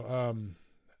question, bro.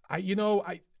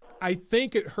 I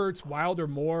think it hurts Wilder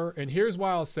more, and here's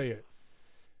why I'll say it.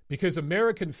 Because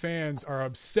American fans are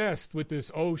obsessed with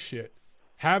this O shit.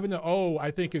 Having an O,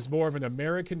 I think, is more of an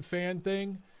American fan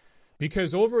thing.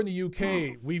 Because over in the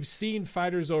UK, we've seen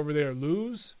fighters over there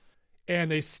lose,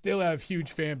 and they still have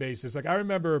huge fan bases. Like, I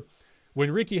remember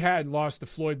when Ricky Hatton lost to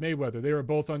Floyd Mayweather, they were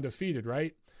both undefeated,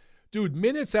 right? Dude,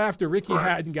 minutes after Ricky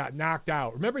Hatton got knocked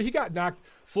out, remember he got knocked,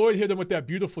 Floyd hit him with that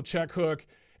beautiful check hook,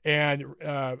 and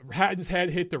Hatton's head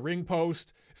hit the ring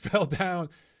post, fell down.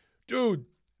 Dude,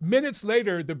 minutes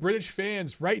later, the British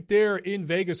fans right there in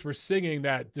Vegas were singing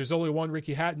that There's Only One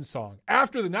Ricky Hatton song.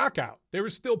 After the knockout, they were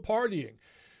still partying.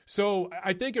 So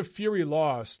I think if Fury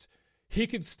lost, he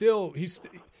could still,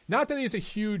 not that he's a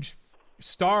huge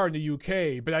star in the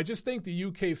UK, but I just think the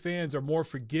UK fans are more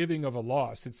forgiving of a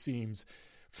loss, it seems.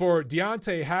 For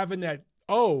Deontay having that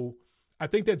O, I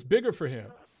think that's bigger for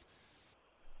him.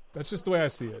 That's just the way I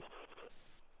see it.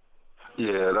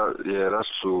 Yeah, that's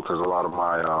true. Because a lot of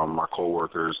my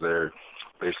coworkers, they're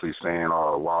basically saying,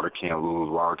 "Oh, Wilder can't lose.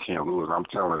 Wilder can't lose." And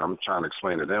I'm trying to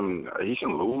explain to them, he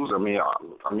can lose. I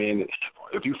mean,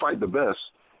 if you fight the best,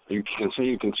 you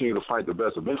continue to fight the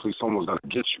best. Eventually, someone's gonna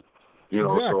get you. You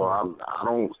know, exactly. So I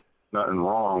don't nothing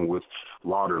wrong with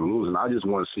Wilder losing. I just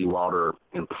want to see Wilder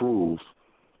improve.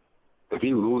 If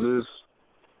he loses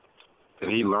and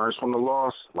he learns from the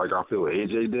loss, like I feel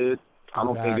AJ did, I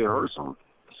don't think it hurts him.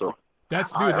 So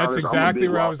that's exactly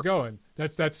where I was going.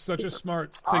 That's such a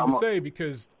smart thing to say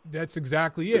because that's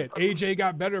exactly it. AJ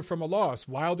got better from a loss.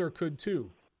 Wilder could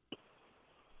too.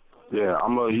 Yeah,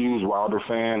 I'm a huge Wilder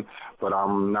fan, but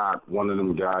I'm not one of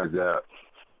them guys that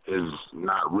is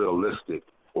not realistic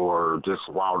or just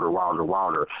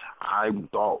Wilder. I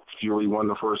thought Fury won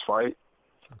the first fight.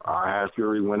 I had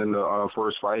Fury winning the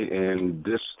first fight, and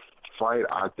this fight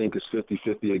I think is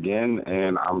 50-50 again,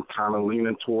 and I'm kind of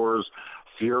leaning towards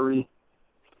Fury,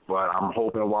 but I'm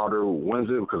hoping Wilder wins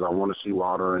it because I want to see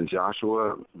Wilder and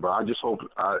Joshua. But I just hope,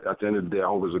 at the end of the day, I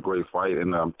hope it's a great fight,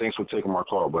 and thanks for taking my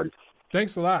call, buddy.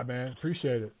 Thanks a lot, man.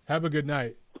 Appreciate it. Have a good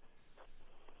night.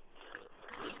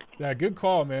 Yeah, good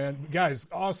call, man. Guys,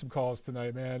 awesome calls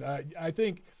tonight, man. I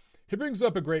think he brings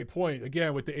up a great point,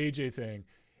 again, with the AJ thing.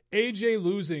 AJ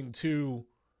losing to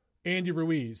Andy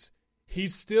Ruiz,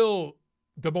 he's still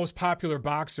the most popular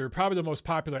boxer, probably the most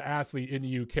popular athlete in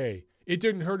the UK. It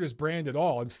didn't hurt his brand at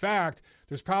all. In fact,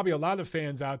 there's probably a lot of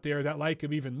fans out there that like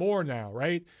him even more now,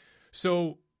 right?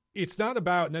 So it's not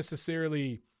about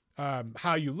necessarily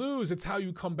how you lose, it's how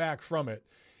you come back from it.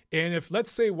 And if,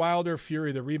 let's say, Wilder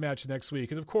Fury, the rematch next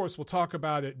week, and of course we'll talk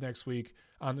about it next week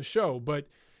on the show, but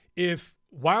if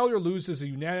Wilder loses a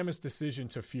unanimous decision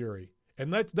to Fury, and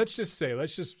let's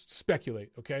just speculate,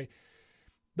 okay?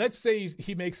 Let's say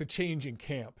he makes a change in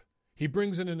camp. He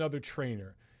brings in another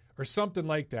trainer or something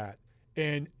like that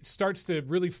and starts to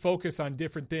really focus on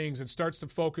different things and starts to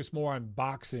focus more on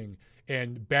boxing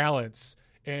and balance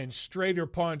and straighter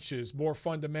punches, more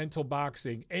fundamental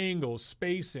boxing, angles,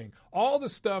 spacing, all the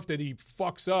stuff that he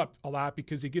fucks up a lot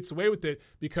because he gets away with it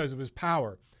because of his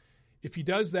power. If he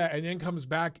does that and then comes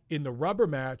back in the rubber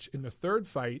match in the third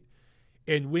fight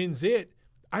and wins it,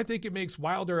 I think it makes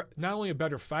Wilder not only a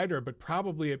better fighter, but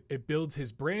probably it builds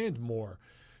his brand more.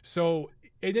 So,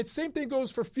 and the same thing goes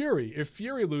for Fury. If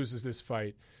Fury loses this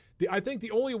fight, I think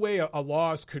the only way a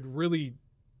loss could really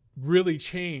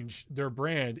change their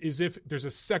brand is if there's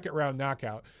a second round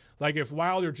knockout. Like if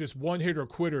Wilder just one-hitter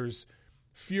quitters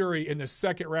Fury in the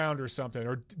second round or something,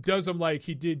 or does him like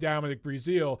he did Dominic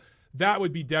Breazeale, that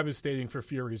would be devastating for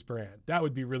Fury's brand. That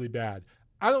would be really bad.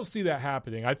 I don't see that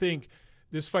happening. I think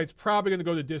this fight's probably going to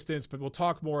go the distance, but we'll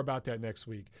talk more about that next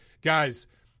week. Guys,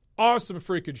 awesome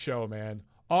freaking show, man.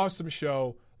 Awesome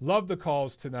show. Love the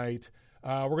calls tonight.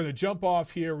 We're going to jump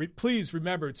off here. Please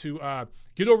remember to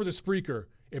get over to Spreaker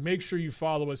and make sure you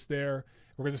follow us there.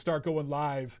 We're going to start going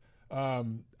live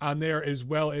on there as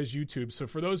well as YouTube. So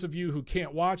for those of you who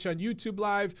can't watch on YouTube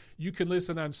Live, you can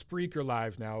listen on Spreaker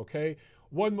Live now, okay?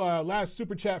 One last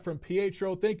super chat from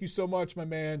Pietro. Thank you so much, my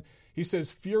man. He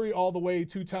says, Fury all the way,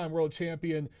 2-time world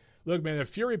champion. Look, man, if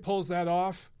Fury pulls that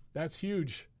off, that's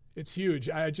huge. It's huge.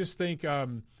 I just think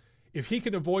if he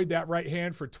can avoid that right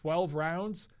hand for 12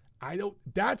 rounds,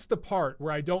 that's the part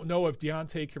where I don't know if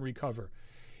Deontay can recover.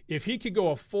 If he could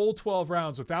go a full 12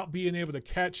 rounds without being able to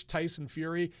catch Tyson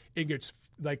Fury and gets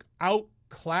like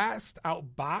outclassed,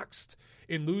 outboxed,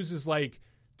 and loses like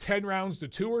 10 rounds to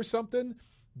 2 or something,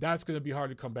 That's going to be hard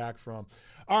to come back from.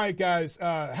 All right, guys,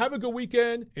 have a good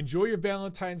weekend. Enjoy your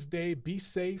Valentine's Day. Be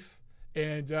safe,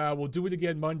 and we'll do it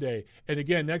again Monday. And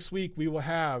again, next week we will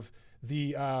have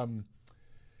the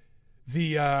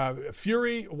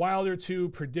Fury Wilder 2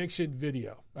 prediction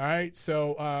video. All right,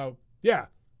 so yeah,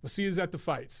 we'll see you at the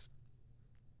fights.